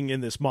ones digging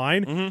in this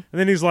mine. Mm-hmm. And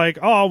then he's like,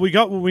 oh, we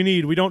got what we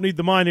need. We don't need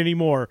the mine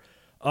anymore.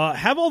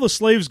 Have all the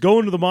slaves go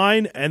into the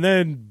mine and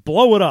then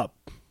blow it up.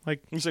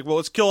 He's like, well,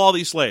 let's kill all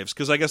these slaves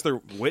because I guess they're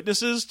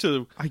witnesses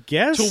to. I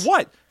guess to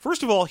what?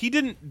 First of all, he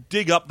didn't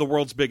dig up the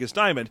world's biggest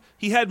diamond.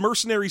 He had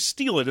mercenaries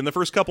steal it in the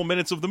first couple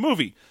minutes of the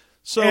movie.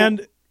 So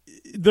and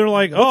they're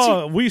like,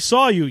 "Oh, we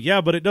saw you."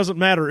 Yeah, but it doesn't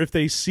matter if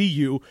they see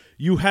you.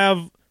 You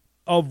have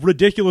a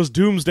ridiculous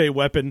doomsday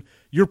weapon.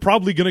 You're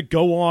probably going to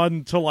go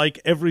on to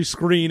every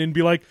screen and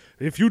be like,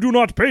 if you do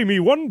not pay me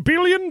 $1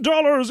 billion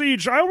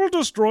each, I will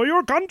destroy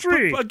your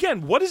country. But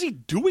again, what is he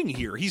doing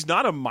here? He's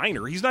not a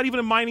miner. He's not even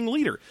a mining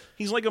leader.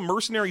 He's like a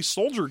mercenary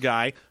soldier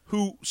guy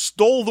who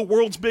stole the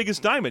world's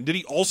biggest diamond. Did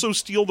he also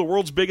steal the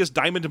world's biggest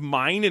diamond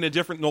mine in a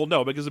different...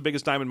 No, because the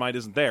biggest diamond mine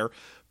isn't there.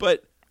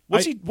 But what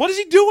is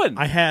he doing?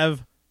 I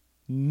have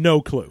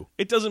no clue.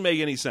 It doesn't make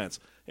any sense.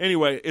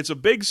 Anyway, it's a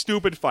big,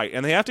 stupid fight,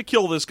 and they have to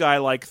kill this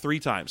guy 3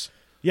 times.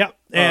 Yeah,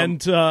 and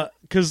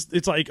because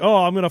it's like, oh,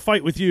 I'm going to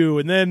fight with you,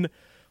 and then,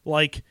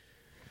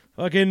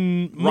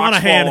 fucking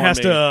Monahan has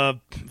to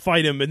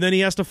fight him, and then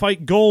he has to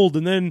fight Gold,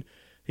 and then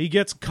he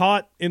gets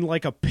caught in,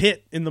 a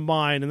pit in the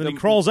mine, and then he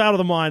crawls out of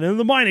the mine, and then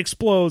the mine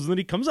explodes, and then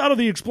he comes out of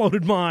the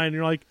exploded mine, and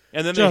you're like,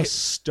 and then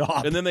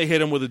stop. And then they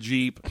hit him with a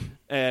Jeep,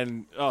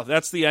 and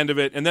that's the end of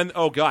it. And then,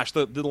 oh gosh,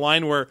 the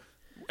line where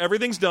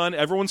everything's done,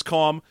 everyone's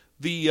calm,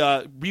 the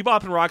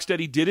Bebop and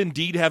Rocksteady did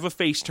indeed have a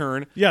face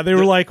turn. Yeah, they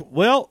were like,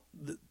 well...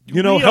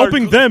 You know, We are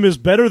helping good- them is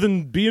better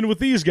than being with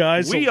these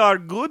guys. We so are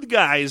good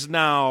guys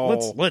now.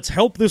 let's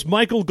help this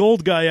Michael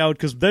Gold guy out,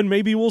 because then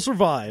maybe we'll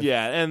survive.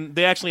 Yeah, and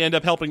they actually end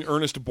up helping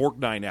Ernest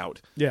Borgnine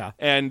out. Yeah.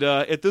 And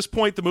at this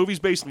point, the movie's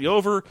basically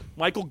over.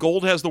 Michael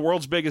Gold has the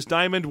world's biggest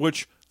diamond,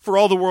 which, for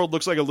all the world,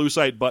 looks like a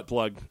lucite butt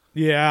plug.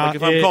 Yeah, Like,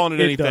 if I'm calling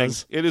it anything,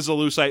 does. it is a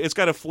lucite. It's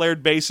got a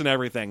flared base and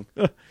everything.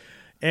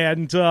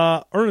 And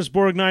Ernest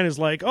Borgnine is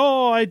like,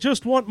 "Oh, I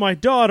just want my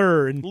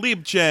daughter," and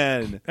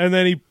Liebchen,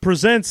 then he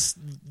presents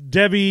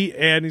Debbie,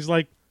 and he's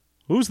like,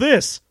 "Who's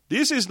this?"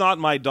 this is not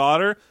my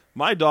daughter.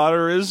 My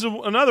daughter is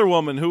another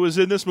woman who was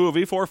in this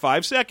movie for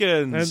 5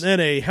 seconds. And then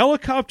a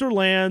helicopter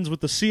lands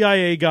with the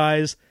CIA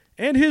guys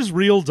and his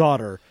real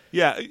daughter.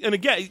 Yeah, and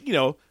again, you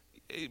know,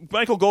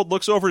 Michael Gold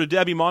looks over to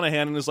Debbie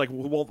Monahan and is like,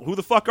 well, who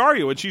the fuck are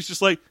you? And she's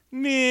just like,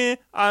 nah,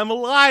 I'm a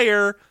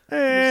liar.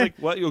 It's like,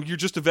 what, you're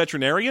just a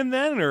veterinarian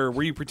then? Or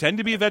were you pretend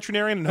to be a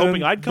veterinarian and hoping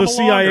And I'd come the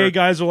along? CIA Or-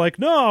 guys are like,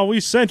 "No, we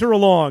sent her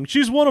along.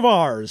 She's one of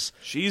ours."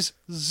 She's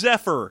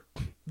Zephyr,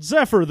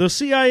 Zephyr, the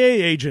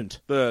CIA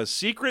agent. the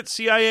secret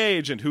CIA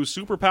agent whose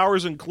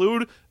superpowers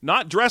include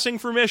not dressing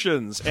for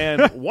missions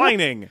and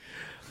whining.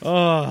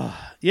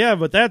 Yeah,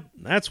 but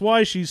that's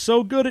why she's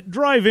so good at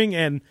driving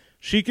and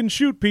she can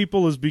shoot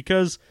people, is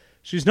because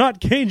she's not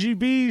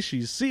KGB,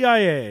 she's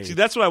CIA. See,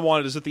 that's what I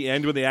wanted, is at the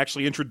end when they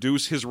actually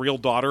introduce his real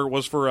daughter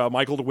was for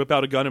Michael to whip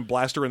out a gun and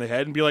blast her in the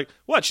head and be like,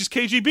 what, she's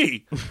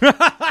KGB?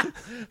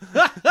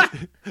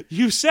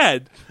 You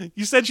said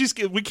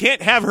we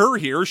can't have her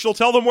here. She'll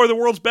tell them where the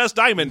world's best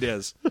diamond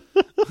is.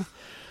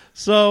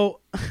 So,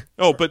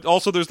 Oh, but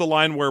also there's the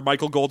line where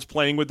Michael Gold's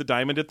playing with the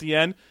diamond at the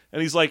end,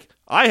 and he's like,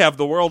 I have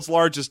the world's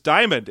largest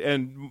diamond.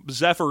 And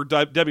Zephyr,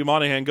 Debbie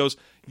Monahan, goes,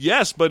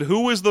 yes, but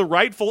who is the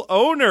rightful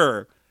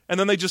owner? And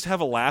then they just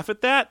have a laugh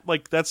at that.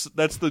 Like, that's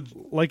the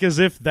like as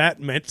if that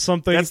meant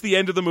something. That's the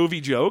end of the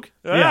movie joke.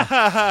 Yeah. Ah,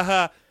 ha, ha,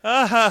 ha.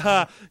 Ah, ha,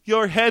 ha.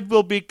 Your head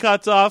will be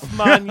cut off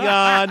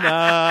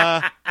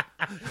mañana.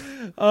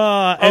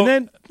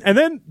 And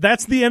then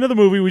that's the end of the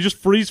movie. We just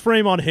freeze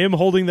frame on him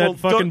holding that Well,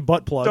 fucking don't-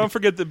 butt plug. Don't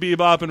forget that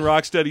Bebop and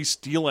Rocksteady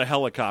steal a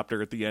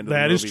helicopter at the end of the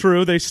That movie. is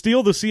true. They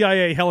steal the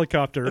CIA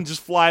helicopter. And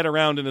just fly it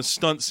around in a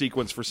stunt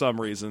sequence for some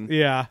reason.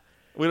 Yeah.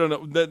 We don't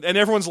know. And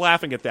everyone's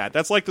laughing at that.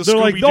 That's like the They're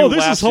like, Scooby-Doo "Oh, this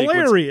laugh is sequence.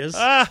 hilarious."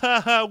 Ah,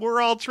 ha, ha. We're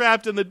all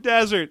trapped in the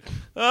desert.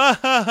 Ah,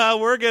 ha, ha.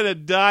 We're going to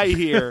die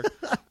here.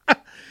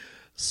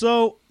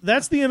 So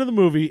that's the end of the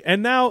movie.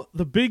 And now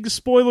the big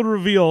spoiler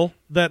reveal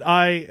that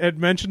I had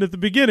mentioned at the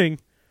beginning.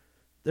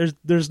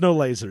 There's no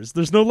lasers.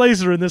 There's no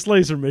laser in this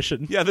laser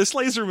mission. Yeah, this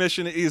laser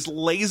mission is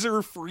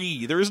laser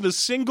free. There isn't a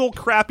single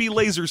crappy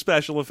laser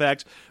special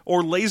effect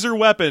or laser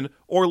weapon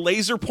or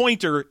laser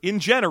pointer in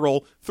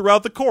general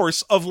throughout the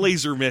course of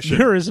Laser Mission.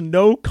 There is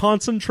no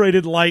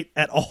concentrated light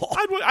at all.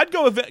 I'd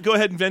go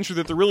ahead and venture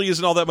that there really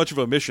isn't all that much of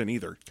a mission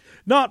either.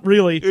 Not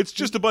really. It's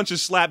just a bunch of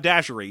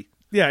slapdashery.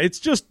 Yeah, it's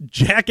just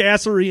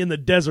jackassery in the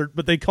desert,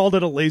 but they called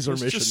it a laser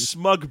It's mission. just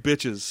smug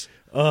bitches.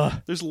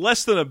 There's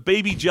less than a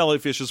baby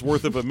jellyfish's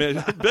worth of a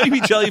baby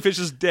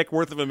jellyfish's dick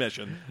worth of a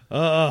mission.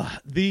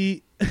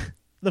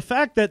 The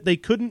fact that they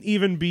couldn't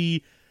even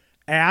be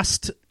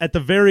asked at the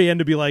very end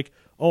to be like,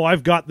 "Oh,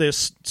 I've got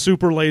this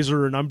super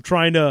laser and I'm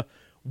trying to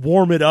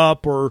warm it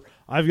up," or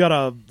 "I've got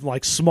a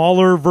like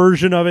smaller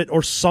version of it,"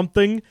 or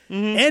something,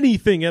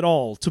 anything at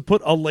all to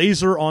put a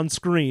laser on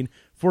screen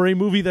for a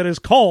movie that is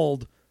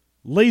called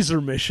Laser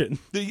Mission.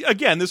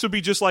 Again, this would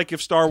be just like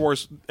if Star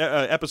Wars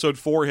Episode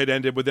 4 had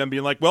ended with them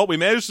being like, well, we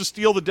managed to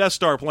steal the Death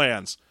Star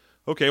plans.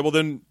 Okay, well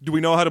then, do we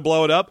know how to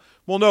blow it up?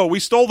 Well, no, we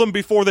stole them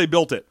before they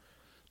built it.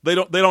 They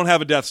don't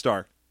have a Death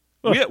Star.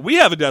 We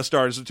have a Death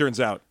Star, as it turns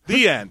out.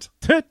 The end.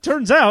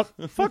 Turns out,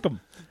 fuck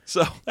them.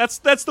 So that's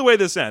the way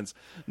this ends.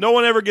 No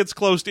one ever gets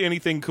close to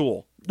anything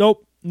cool.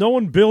 Nope. No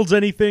one builds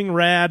anything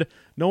rad.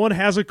 No one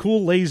has a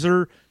cool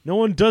laser. No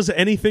one does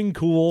anything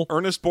cool.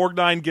 Ernest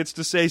Borgnine gets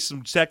to say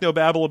some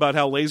technobabble about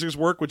how lasers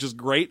work, which is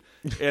great,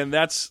 and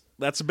that's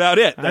about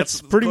it.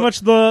 That's pretty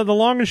much the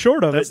long and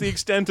short of That's it. the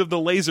extent of the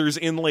lasers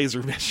in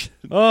Laser Mission.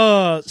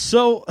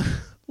 So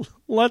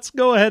let's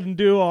go ahead and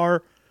do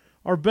our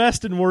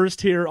best and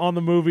worst here on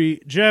the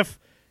movie. Jeff,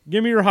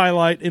 give me your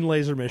highlight in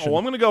Laser Mission. Oh,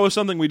 I'm going to go with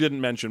something we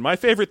didn't mention. My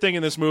favorite thing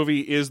in this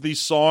movie is the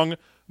song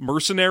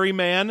Mercenary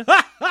Man.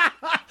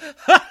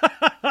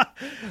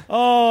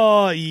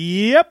 Oh,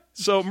 yep.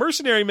 So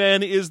Mercenary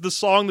Man is the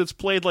song that's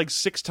played like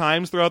 6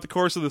 times throughout the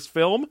course of this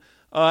film.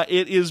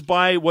 It is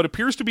by what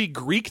appears to be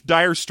Greek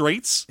Dire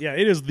Straits. Yeah,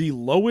 it is the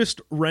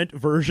lowest rent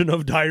version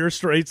of Dire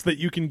Straits that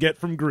you can get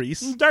from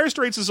Greece. Dire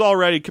Straits is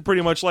already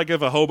pretty much like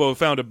if a hobo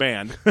found a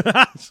band.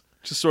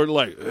 Just sort of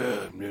like,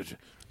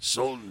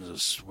 Sultan's a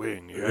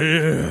swing.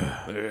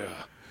 Yeah.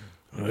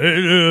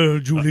 Hey,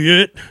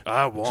 Juliet,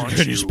 I want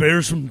can you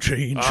spare some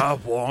change? I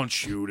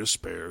want you to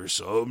spare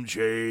some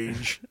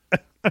change.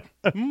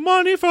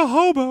 Money for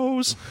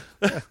hobos.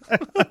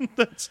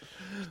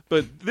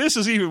 But this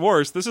is even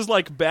worse. This is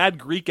like bad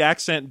Greek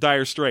accent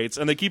Dire Straits,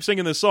 and they keep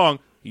singing this song.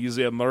 He's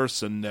a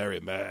mercenary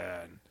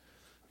man.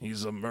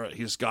 He's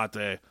got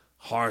a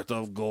heart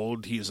of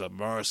gold. He's a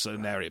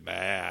mercenary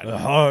man. The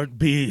heart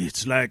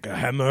beats like a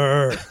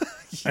hammer.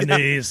 and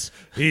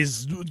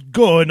he's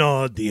going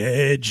on the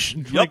edge.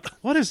 Like,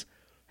 what is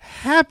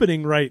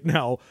happening right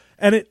now?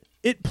 And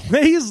it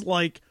plays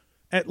like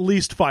at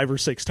least 5 or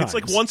 6 times. It's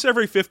like once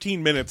every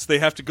 15 minutes they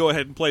have to go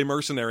ahead and play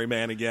Mercenary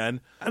Man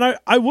again. And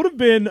I would have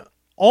been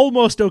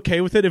almost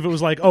okay with it if it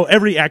was like, oh,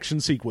 every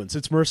action sequence,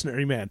 it's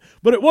Mercenary Man.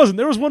 But it wasn't.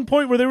 There was one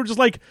point where they were just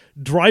like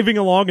driving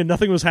along and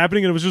nothing was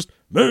happening, and it was just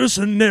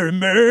Mercenary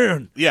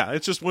Man. Yeah,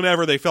 it's just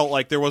whenever they felt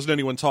like there wasn't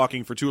anyone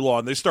talking for too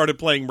long, they started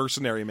playing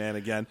Mercenary Man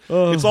again.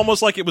 It's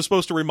almost like it was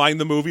supposed to remind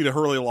the movie to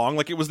hurry along,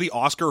 like it was the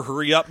Oscar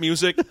hurry up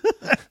music.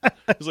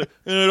 It's like,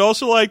 and I'd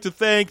also like to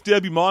thank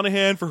Debbie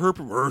Monahan for her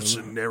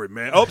Mercenary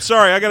Man. Oh,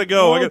 sorry, I gotta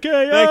go.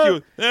 Okay,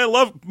 thank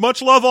you.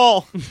 Much love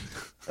all.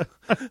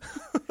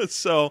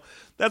 So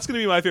that's going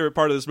to be my favorite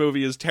part of this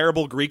movie is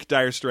terrible Greek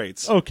Dire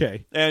Straits.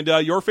 Okay. And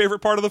your favorite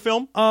part of the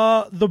film?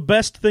 The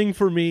best thing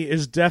for me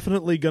is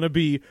definitely going to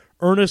be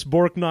Ernest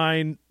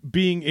Borgnine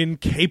being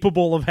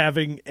incapable of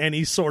having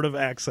any sort of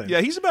accent.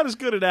 Yeah, he's about as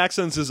good at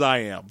accents as I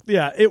am.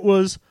 Yeah, it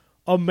was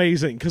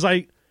amazing. Because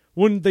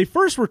when they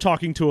first were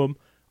talking to him,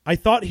 I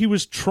thought he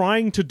was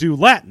trying to do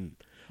Latin.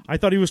 I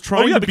thought he was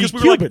trying to be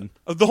Cuban.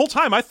 The whole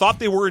time, I thought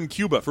they were in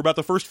Cuba for about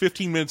the first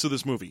 15 minutes of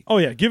this movie. Oh,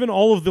 yeah. Given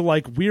all of the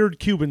like weird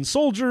Cuban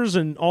soldiers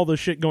and all the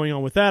shit going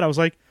on with that, I was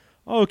like,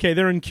 oh, okay,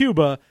 they're in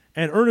Cuba,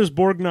 and Ernest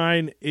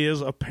Borgnine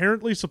is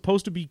apparently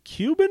supposed to be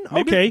Cuban?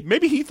 Okay.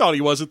 Maybe he thought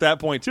he was at that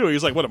point, too. He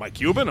was like, what, am I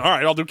Cuban? All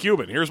right, I'll do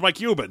Cuban. Here's my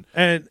Cuban.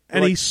 And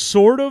he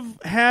sort of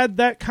had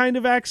that kind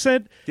of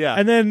accent. Yeah.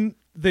 And then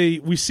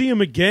we see him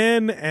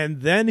again,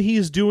 and then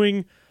he's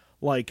doing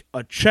like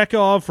a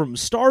Chekhov from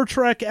Star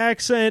Trek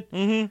accent,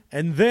 and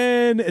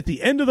then at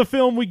the end of the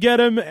film we get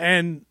him,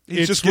 and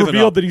he's it's just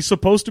revealed that he's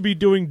supposed to be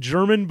doing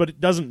German, but it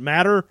doesn't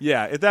matter.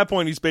 Yeah, at that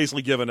point he's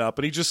basically given up,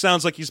 and he just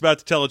sounds like he's about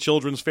to tell a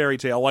children's fairy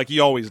tale like he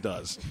always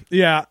does.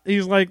 Yeah,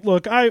 he's like,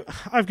 look,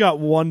 I've got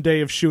one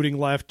day of shooting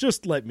left,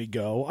 just let me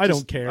go. I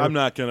don't care. I'm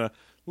not gonna...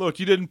 Look,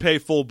 you didn't pay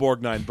full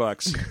Borgnine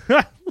bucks.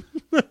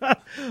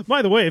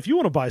 By the way, if you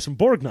want to buy some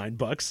Borgnine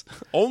bucks,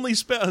 only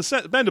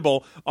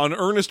spendable on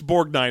Ernest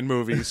Borgnine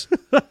movies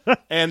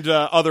and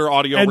other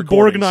audio and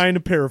recordings.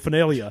 Borgnine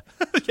paraphernalia.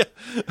 Yeah.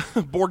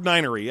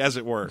 Borgninery, as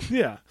it were.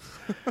 Yeah.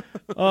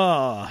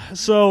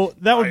 So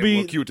that would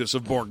be Locutus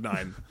of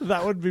Borgnine.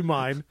 That would be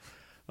mine.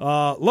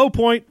 Low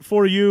point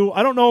for you.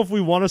 I don't know if we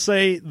want to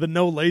say the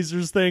no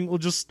lasers thing. We'll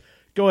just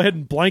go ahead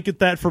and blanket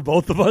that for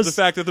both of us. The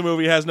fact that the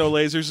movie has no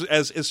lasers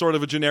is sort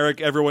of a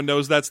generic, everyone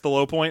knows that's the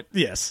low point?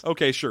 Yes.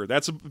 Okay, sure.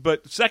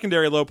 But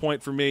secondary low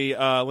point for me,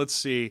 let's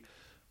see.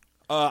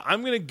 I'm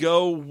going to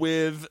go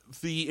with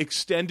the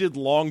extended,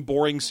 long,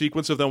 boring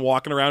sequence of them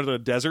walking around in a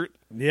desert.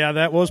 Yeah,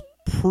 that was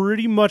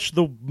pretty much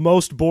the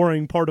most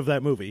boring part of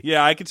that movie.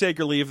 Yeah, I could take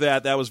or leave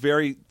that. That was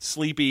very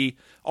sleepy.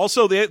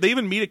 Also, they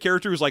even meet a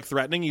character who's like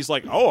threatening. He's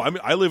like, oh,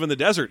 I live in the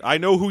desert. I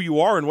know who you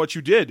are and what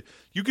you did.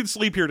 You can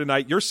sleep here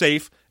tonight. You're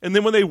safe. And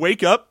then when they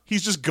wake up,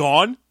 he's just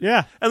gone.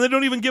 Yeah. And they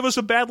don't even give us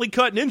a badly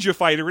cut ninja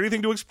fight or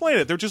anything to explain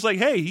it. They're just like,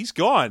 hey, he's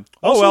gone.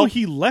 Also, oh, well.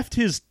 He left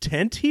his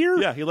tent here?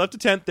 Yeah, he left a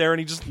tent there and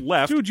he just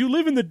left. Dude, you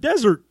live in the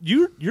desert.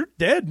 You're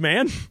dead,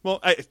 man.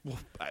 Well,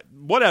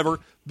 whatever.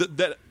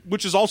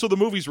 Which is also the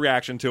movie's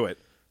reaction to it.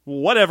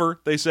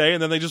 Whatever, they say,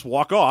 and then they just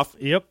walk off.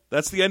 Yep.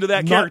 That's the end of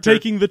that Not character.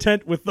 taking the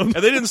tent with them.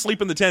 And they didn't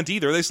sleep in the tent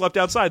either. They slept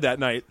outside that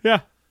night. Yeah.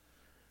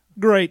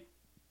 Great.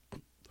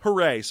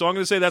 Hooray. So I'm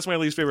going to say that's my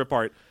least favorite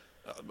part.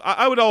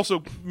 I would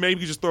also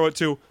maybe just throw it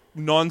to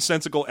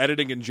nonsensical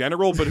editing in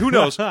general, but who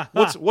knows?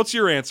 What's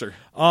your answer?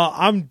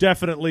 I'm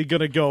definitely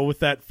going to go with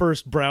that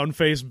first brown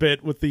face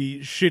bit with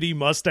the shitty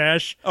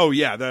mustache. Oh,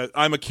 yeah,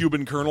 I'm a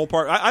Cuban colonel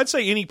part. I'd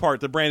say any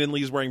part that Brandon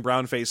Lee's wearing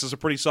brown face is a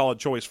pretty solid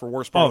choice for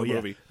worst part of the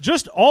movie.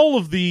 Just all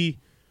of the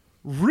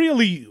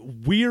really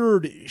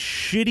weird,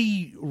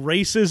 shitty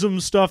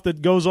racism stuff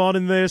that goes on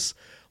in this.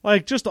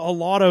 Like, just a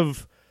lot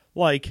of,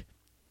 like,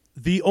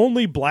 the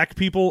only black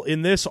people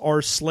in this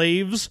are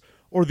slaves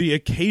or the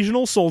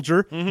occasional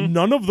soldier. Mm-hmm.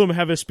 None of them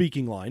have a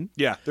speaking line.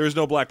 Yeah, there's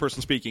no black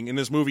person speaking in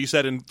this movie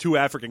set in 2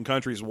 African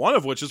countries, one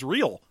of which is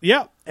real.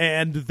 Yeah,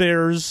 and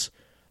there's,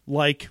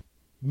 like,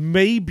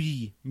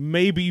 maybe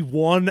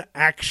one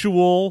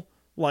actual,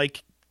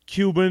 like,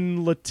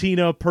 Cuban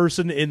Latina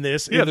person in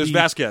this. Yeah, there's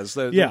Vasquez,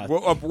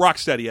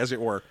 Rocksteady, as it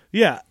were.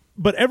 Yeah,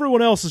 but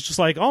everyone else is just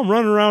like, oh, I'm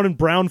running around in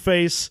brown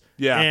face.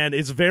 Yeah. And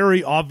it's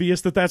very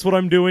obvious that that's what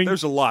I'm doing.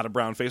 There's a lot of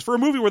brown face. For a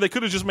movie where they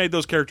could have just made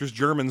those characters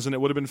Germans and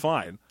it would have been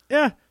fine.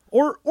 Yeah.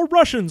 Or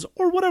Russians,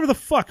 or whatever the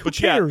fuck. Who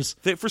cares?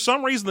 Yeah, for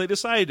some reason, they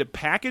decided to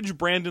package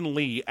Brandon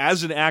Lee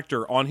as an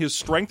actor on his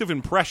strength of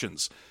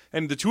impressions.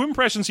 And the 2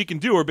 impressions he can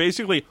do are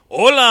basically,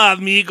 hola,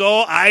 amigo,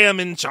 I am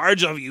in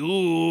charge of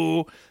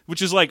you.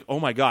 Which is like, oh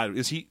my God,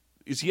 is he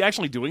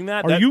actually doing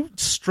that? Are you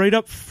straight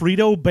up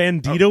Frito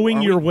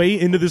Banditoing your way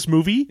into this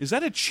movie? Is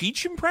that a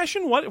Cheech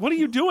impression? What are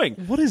you doing?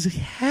 What is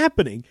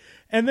happening?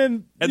 And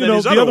then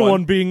the other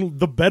one being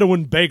the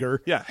Bedouin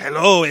beggar. Yeah.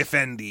 Hello,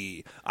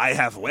 Effendi. I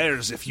have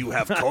wares if you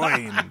have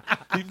coin.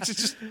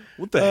 Just,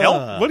 what the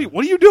hell? What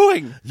are you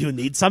doing? You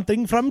need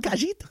something from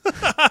Khajiit?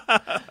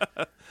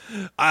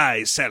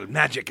 I sell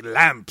magic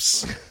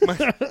lamps.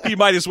 He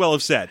might as well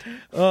have said.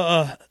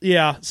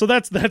 Yeah, so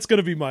that's going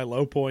to be my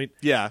low point.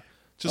 Yeah.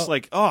 Just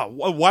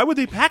why would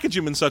they package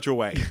him in such a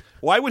way?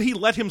 Why would he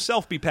let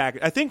himself be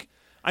packaged?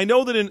 I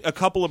know that in a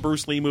couple of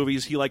Bruce Lee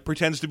movies, he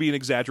pretends to be an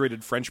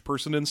exaggerated French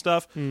person and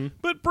stuff.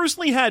 But Bruce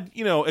Lee had,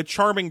 a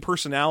charming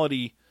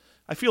personality.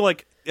 I feel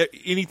like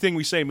anything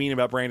we say mean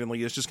about Brandon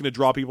Lee is just going to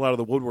draw people out of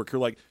the woodwork.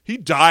 You're like, he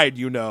died,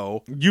 You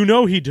know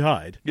he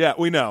died. Yeah,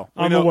 we know.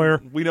 I'm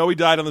aware. We know he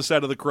died on the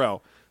set of The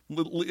Crow.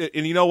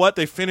 And you know what?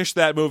 They finished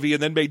that movie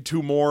and then made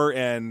 2 more,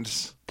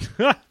 and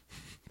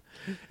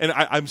and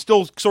I'm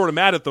still sort of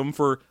mad at them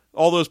for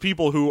all those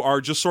people who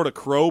are just sort of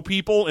Crow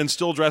people and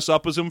still dress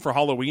up as him for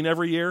Halloween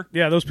every year.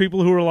 Yeah, those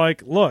people who are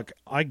like, look,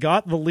 I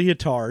got the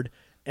leotard,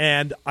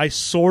 and I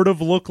sort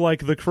of look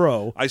like the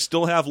Crow. I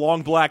still have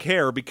long black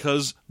hair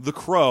because the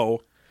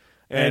Crow.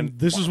 And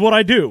this is what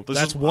I do.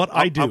 That's what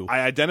I do. I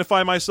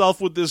identify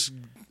myself with this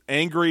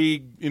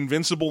angry,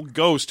 invincible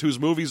ghost whose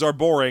movies are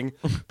boring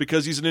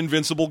because he's an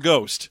invincible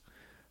ghost.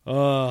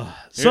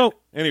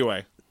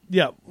 Anyway.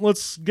 Yeah,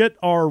 let's get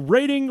our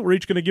rating. We're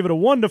each going to give it a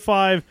 1 to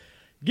 5.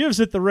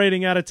 Gives it the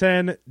rating out of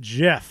 10.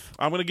 Jeff.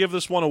 I'm going to give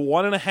this one a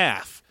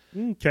 1.5.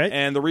 Okay.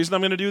 And the reason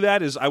I'm going to do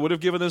that is I would have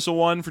given this a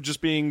 1 for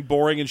just being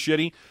boring and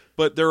shitty,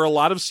 but there are a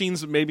lot of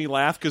scenes that made me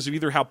laugh because of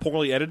either how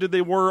poorly edited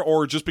they were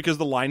or just because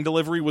the line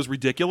delivery was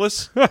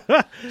ridiculous.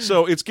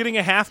 So it's getting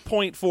a half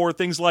point for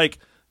things like,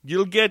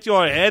 you'll get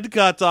your head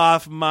cut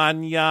off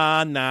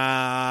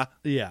mañana.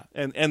 Yeah.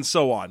 And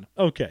so on.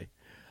 Okay.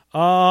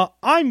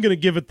 I'm going to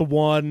give it the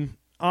 1.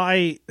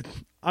 I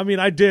mean,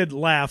 I did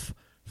laugh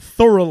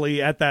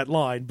thoroughly at that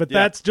line, but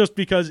that's just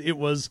because it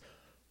was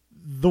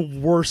the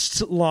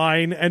worst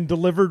line and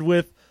delivered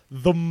with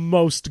the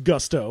most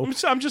gusto.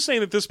 I'm just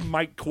saying that this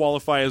might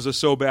qualify as a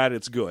so bad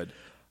it's good.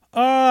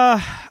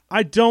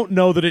 I don't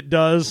know that it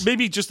does.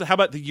 Maybe just, how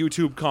about the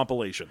YouTube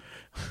compilation?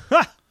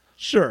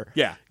 Sure.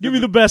 Yeah. Give me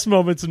the best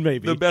moments and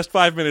maybe. The best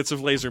 5 minutes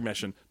of Laser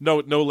Mission.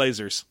 No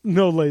lasers.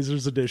 No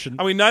lasers edition.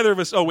 I mean, neither of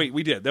us... Oh, wait,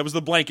 we did. That was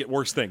the blanket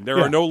worst thing. There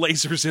are no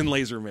lasers in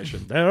Laser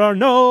Mission. There are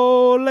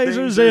no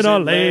lasers in a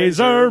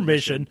laser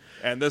mission.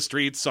 And the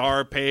streets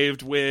are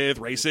paved with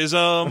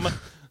racism.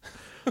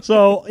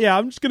 So, yeah,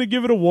 I'm just going to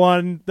give it a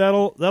 1.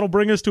 That'll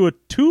bring us to a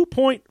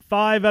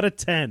 2.5 out of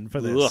 10 for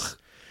this. Ugh.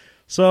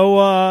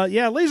 So,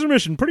 yeah, Laser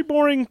Mission, pretty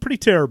boring, pretty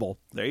terrible.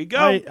 There you go.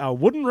 I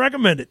wouldn't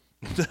recommend it.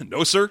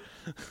 No, sir.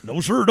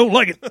 No, sir, don't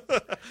like it.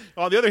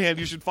 On the other hand,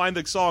 you should find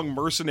the song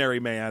Mercenary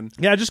Man.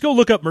 Yeah, just go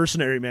look up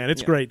Mercenary Man.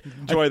 It's great.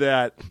 Enjoy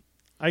that.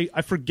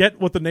 I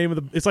forget what the name of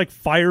the... It's like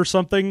Fire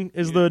something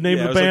is the name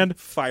of the band. Like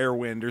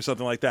Firewind or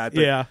something like that.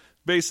 But yeah.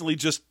 Basically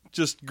just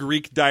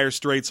Greek Dire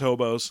Straits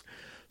hobos.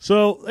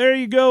 So there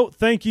you go.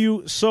 Thank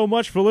you so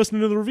much for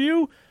listening to the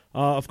review.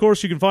 Of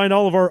course, you can find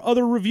all of our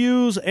other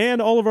reviews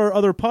and all of our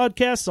other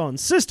podcasts on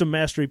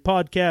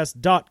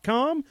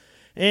SystemMasteryPodcast.com.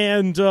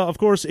 And, of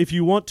course, if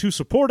you want to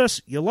support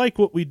us, you like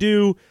what we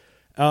do,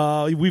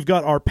 we've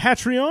got our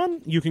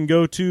Patreon. You can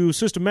go to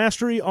System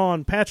Mastery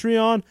on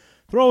Patreon,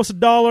 throw us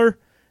 $1,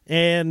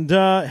 and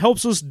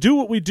helps us do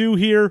what we do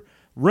here,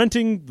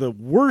 renting the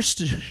worst,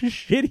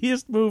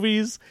 shittiest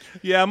movies.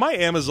 Yeah, my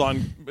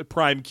Amazon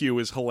Prime queue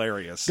is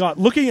hilarious. God,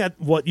 looking at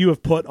what you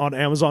have put on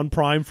Amazon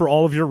Prime for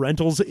all of your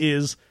rentals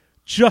is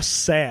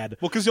just sad.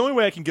 Well, because the only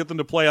way I can get them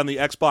to play on the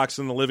Xbox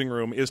in the living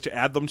room is to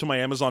add them to my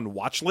Amazon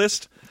watch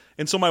list.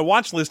 And so my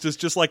watch list is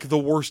just like the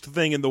worst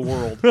thing in the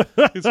world.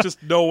 It's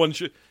just no one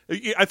should...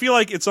 I feel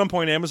like at some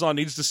point Amazon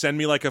needs to send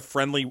me like a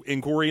friendly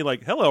inquiry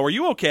like, hello, are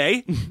you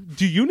okay?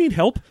 Do you need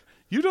help?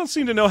 You don't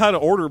seem to know how to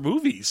order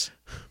movies.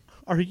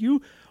 Are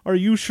you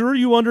sure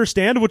you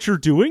understand what you're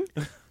doing?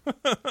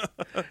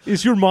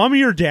 Is your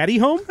mommy or daddy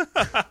home?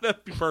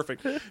 That'd be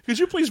perfect. Could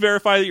you please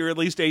verify that you're at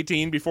least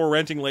 18 before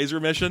renting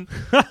Laser Mission?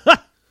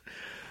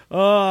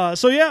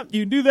 So yeah,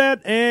 you can do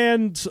that,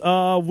 and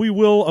we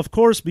will, of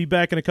course, be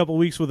back in a couple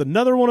weeks with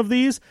another one of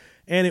these,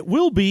 and it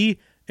will be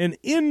an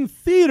in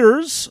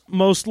theaters,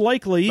 most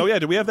likely. Oh yeah,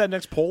 do we have that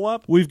next poll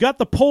up? We've got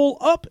the poll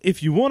up.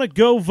 If you want to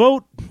go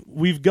vote,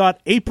 we've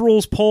got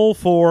April's poll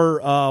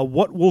for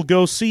what we'll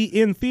go see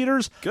in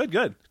theaters.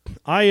 Good.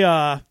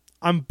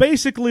 I'm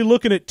basically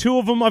looking at 2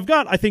 of them. I've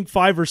got, I think,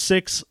 5 or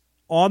 6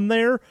 on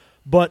there,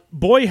 but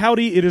boy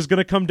howdy, it is going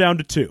to come down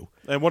to 2.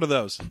 And what are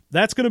those?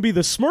 That's going to be the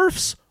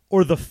Smurfs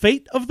or the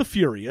Fate of the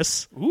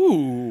Furious.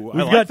 Ooh,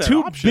 We've got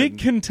 2 big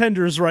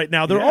contenders right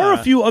now. There are a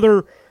few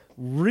other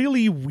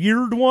really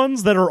weird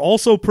ones that are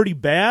also pretty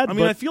bad. I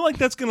mean, I feel like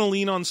that's going to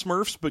lean on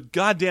Smurfs, but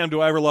goddamn,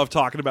 do I ever love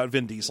talking about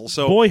Vin Diesel.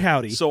 So boy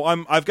howdy. So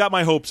I've got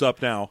my hopes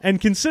up now. And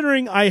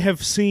considering I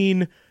have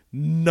seen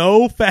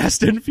no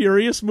Fast and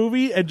Furious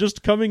movie and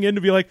just coming in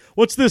to be like,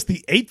 what's this,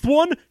 the 8th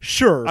one?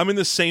 Sure. I'm in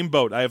the same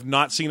boat. I have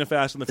not seen a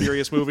Fast and the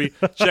Furious movie.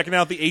 Checking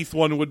out the 8th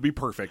one would be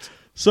perfect.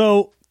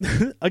 So,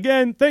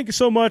 again, thank you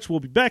so much. We'll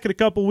be back in a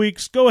couple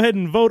weeks. Go ahead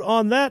and vote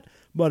on that.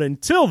 But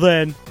until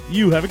then,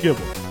 you have a good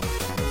one.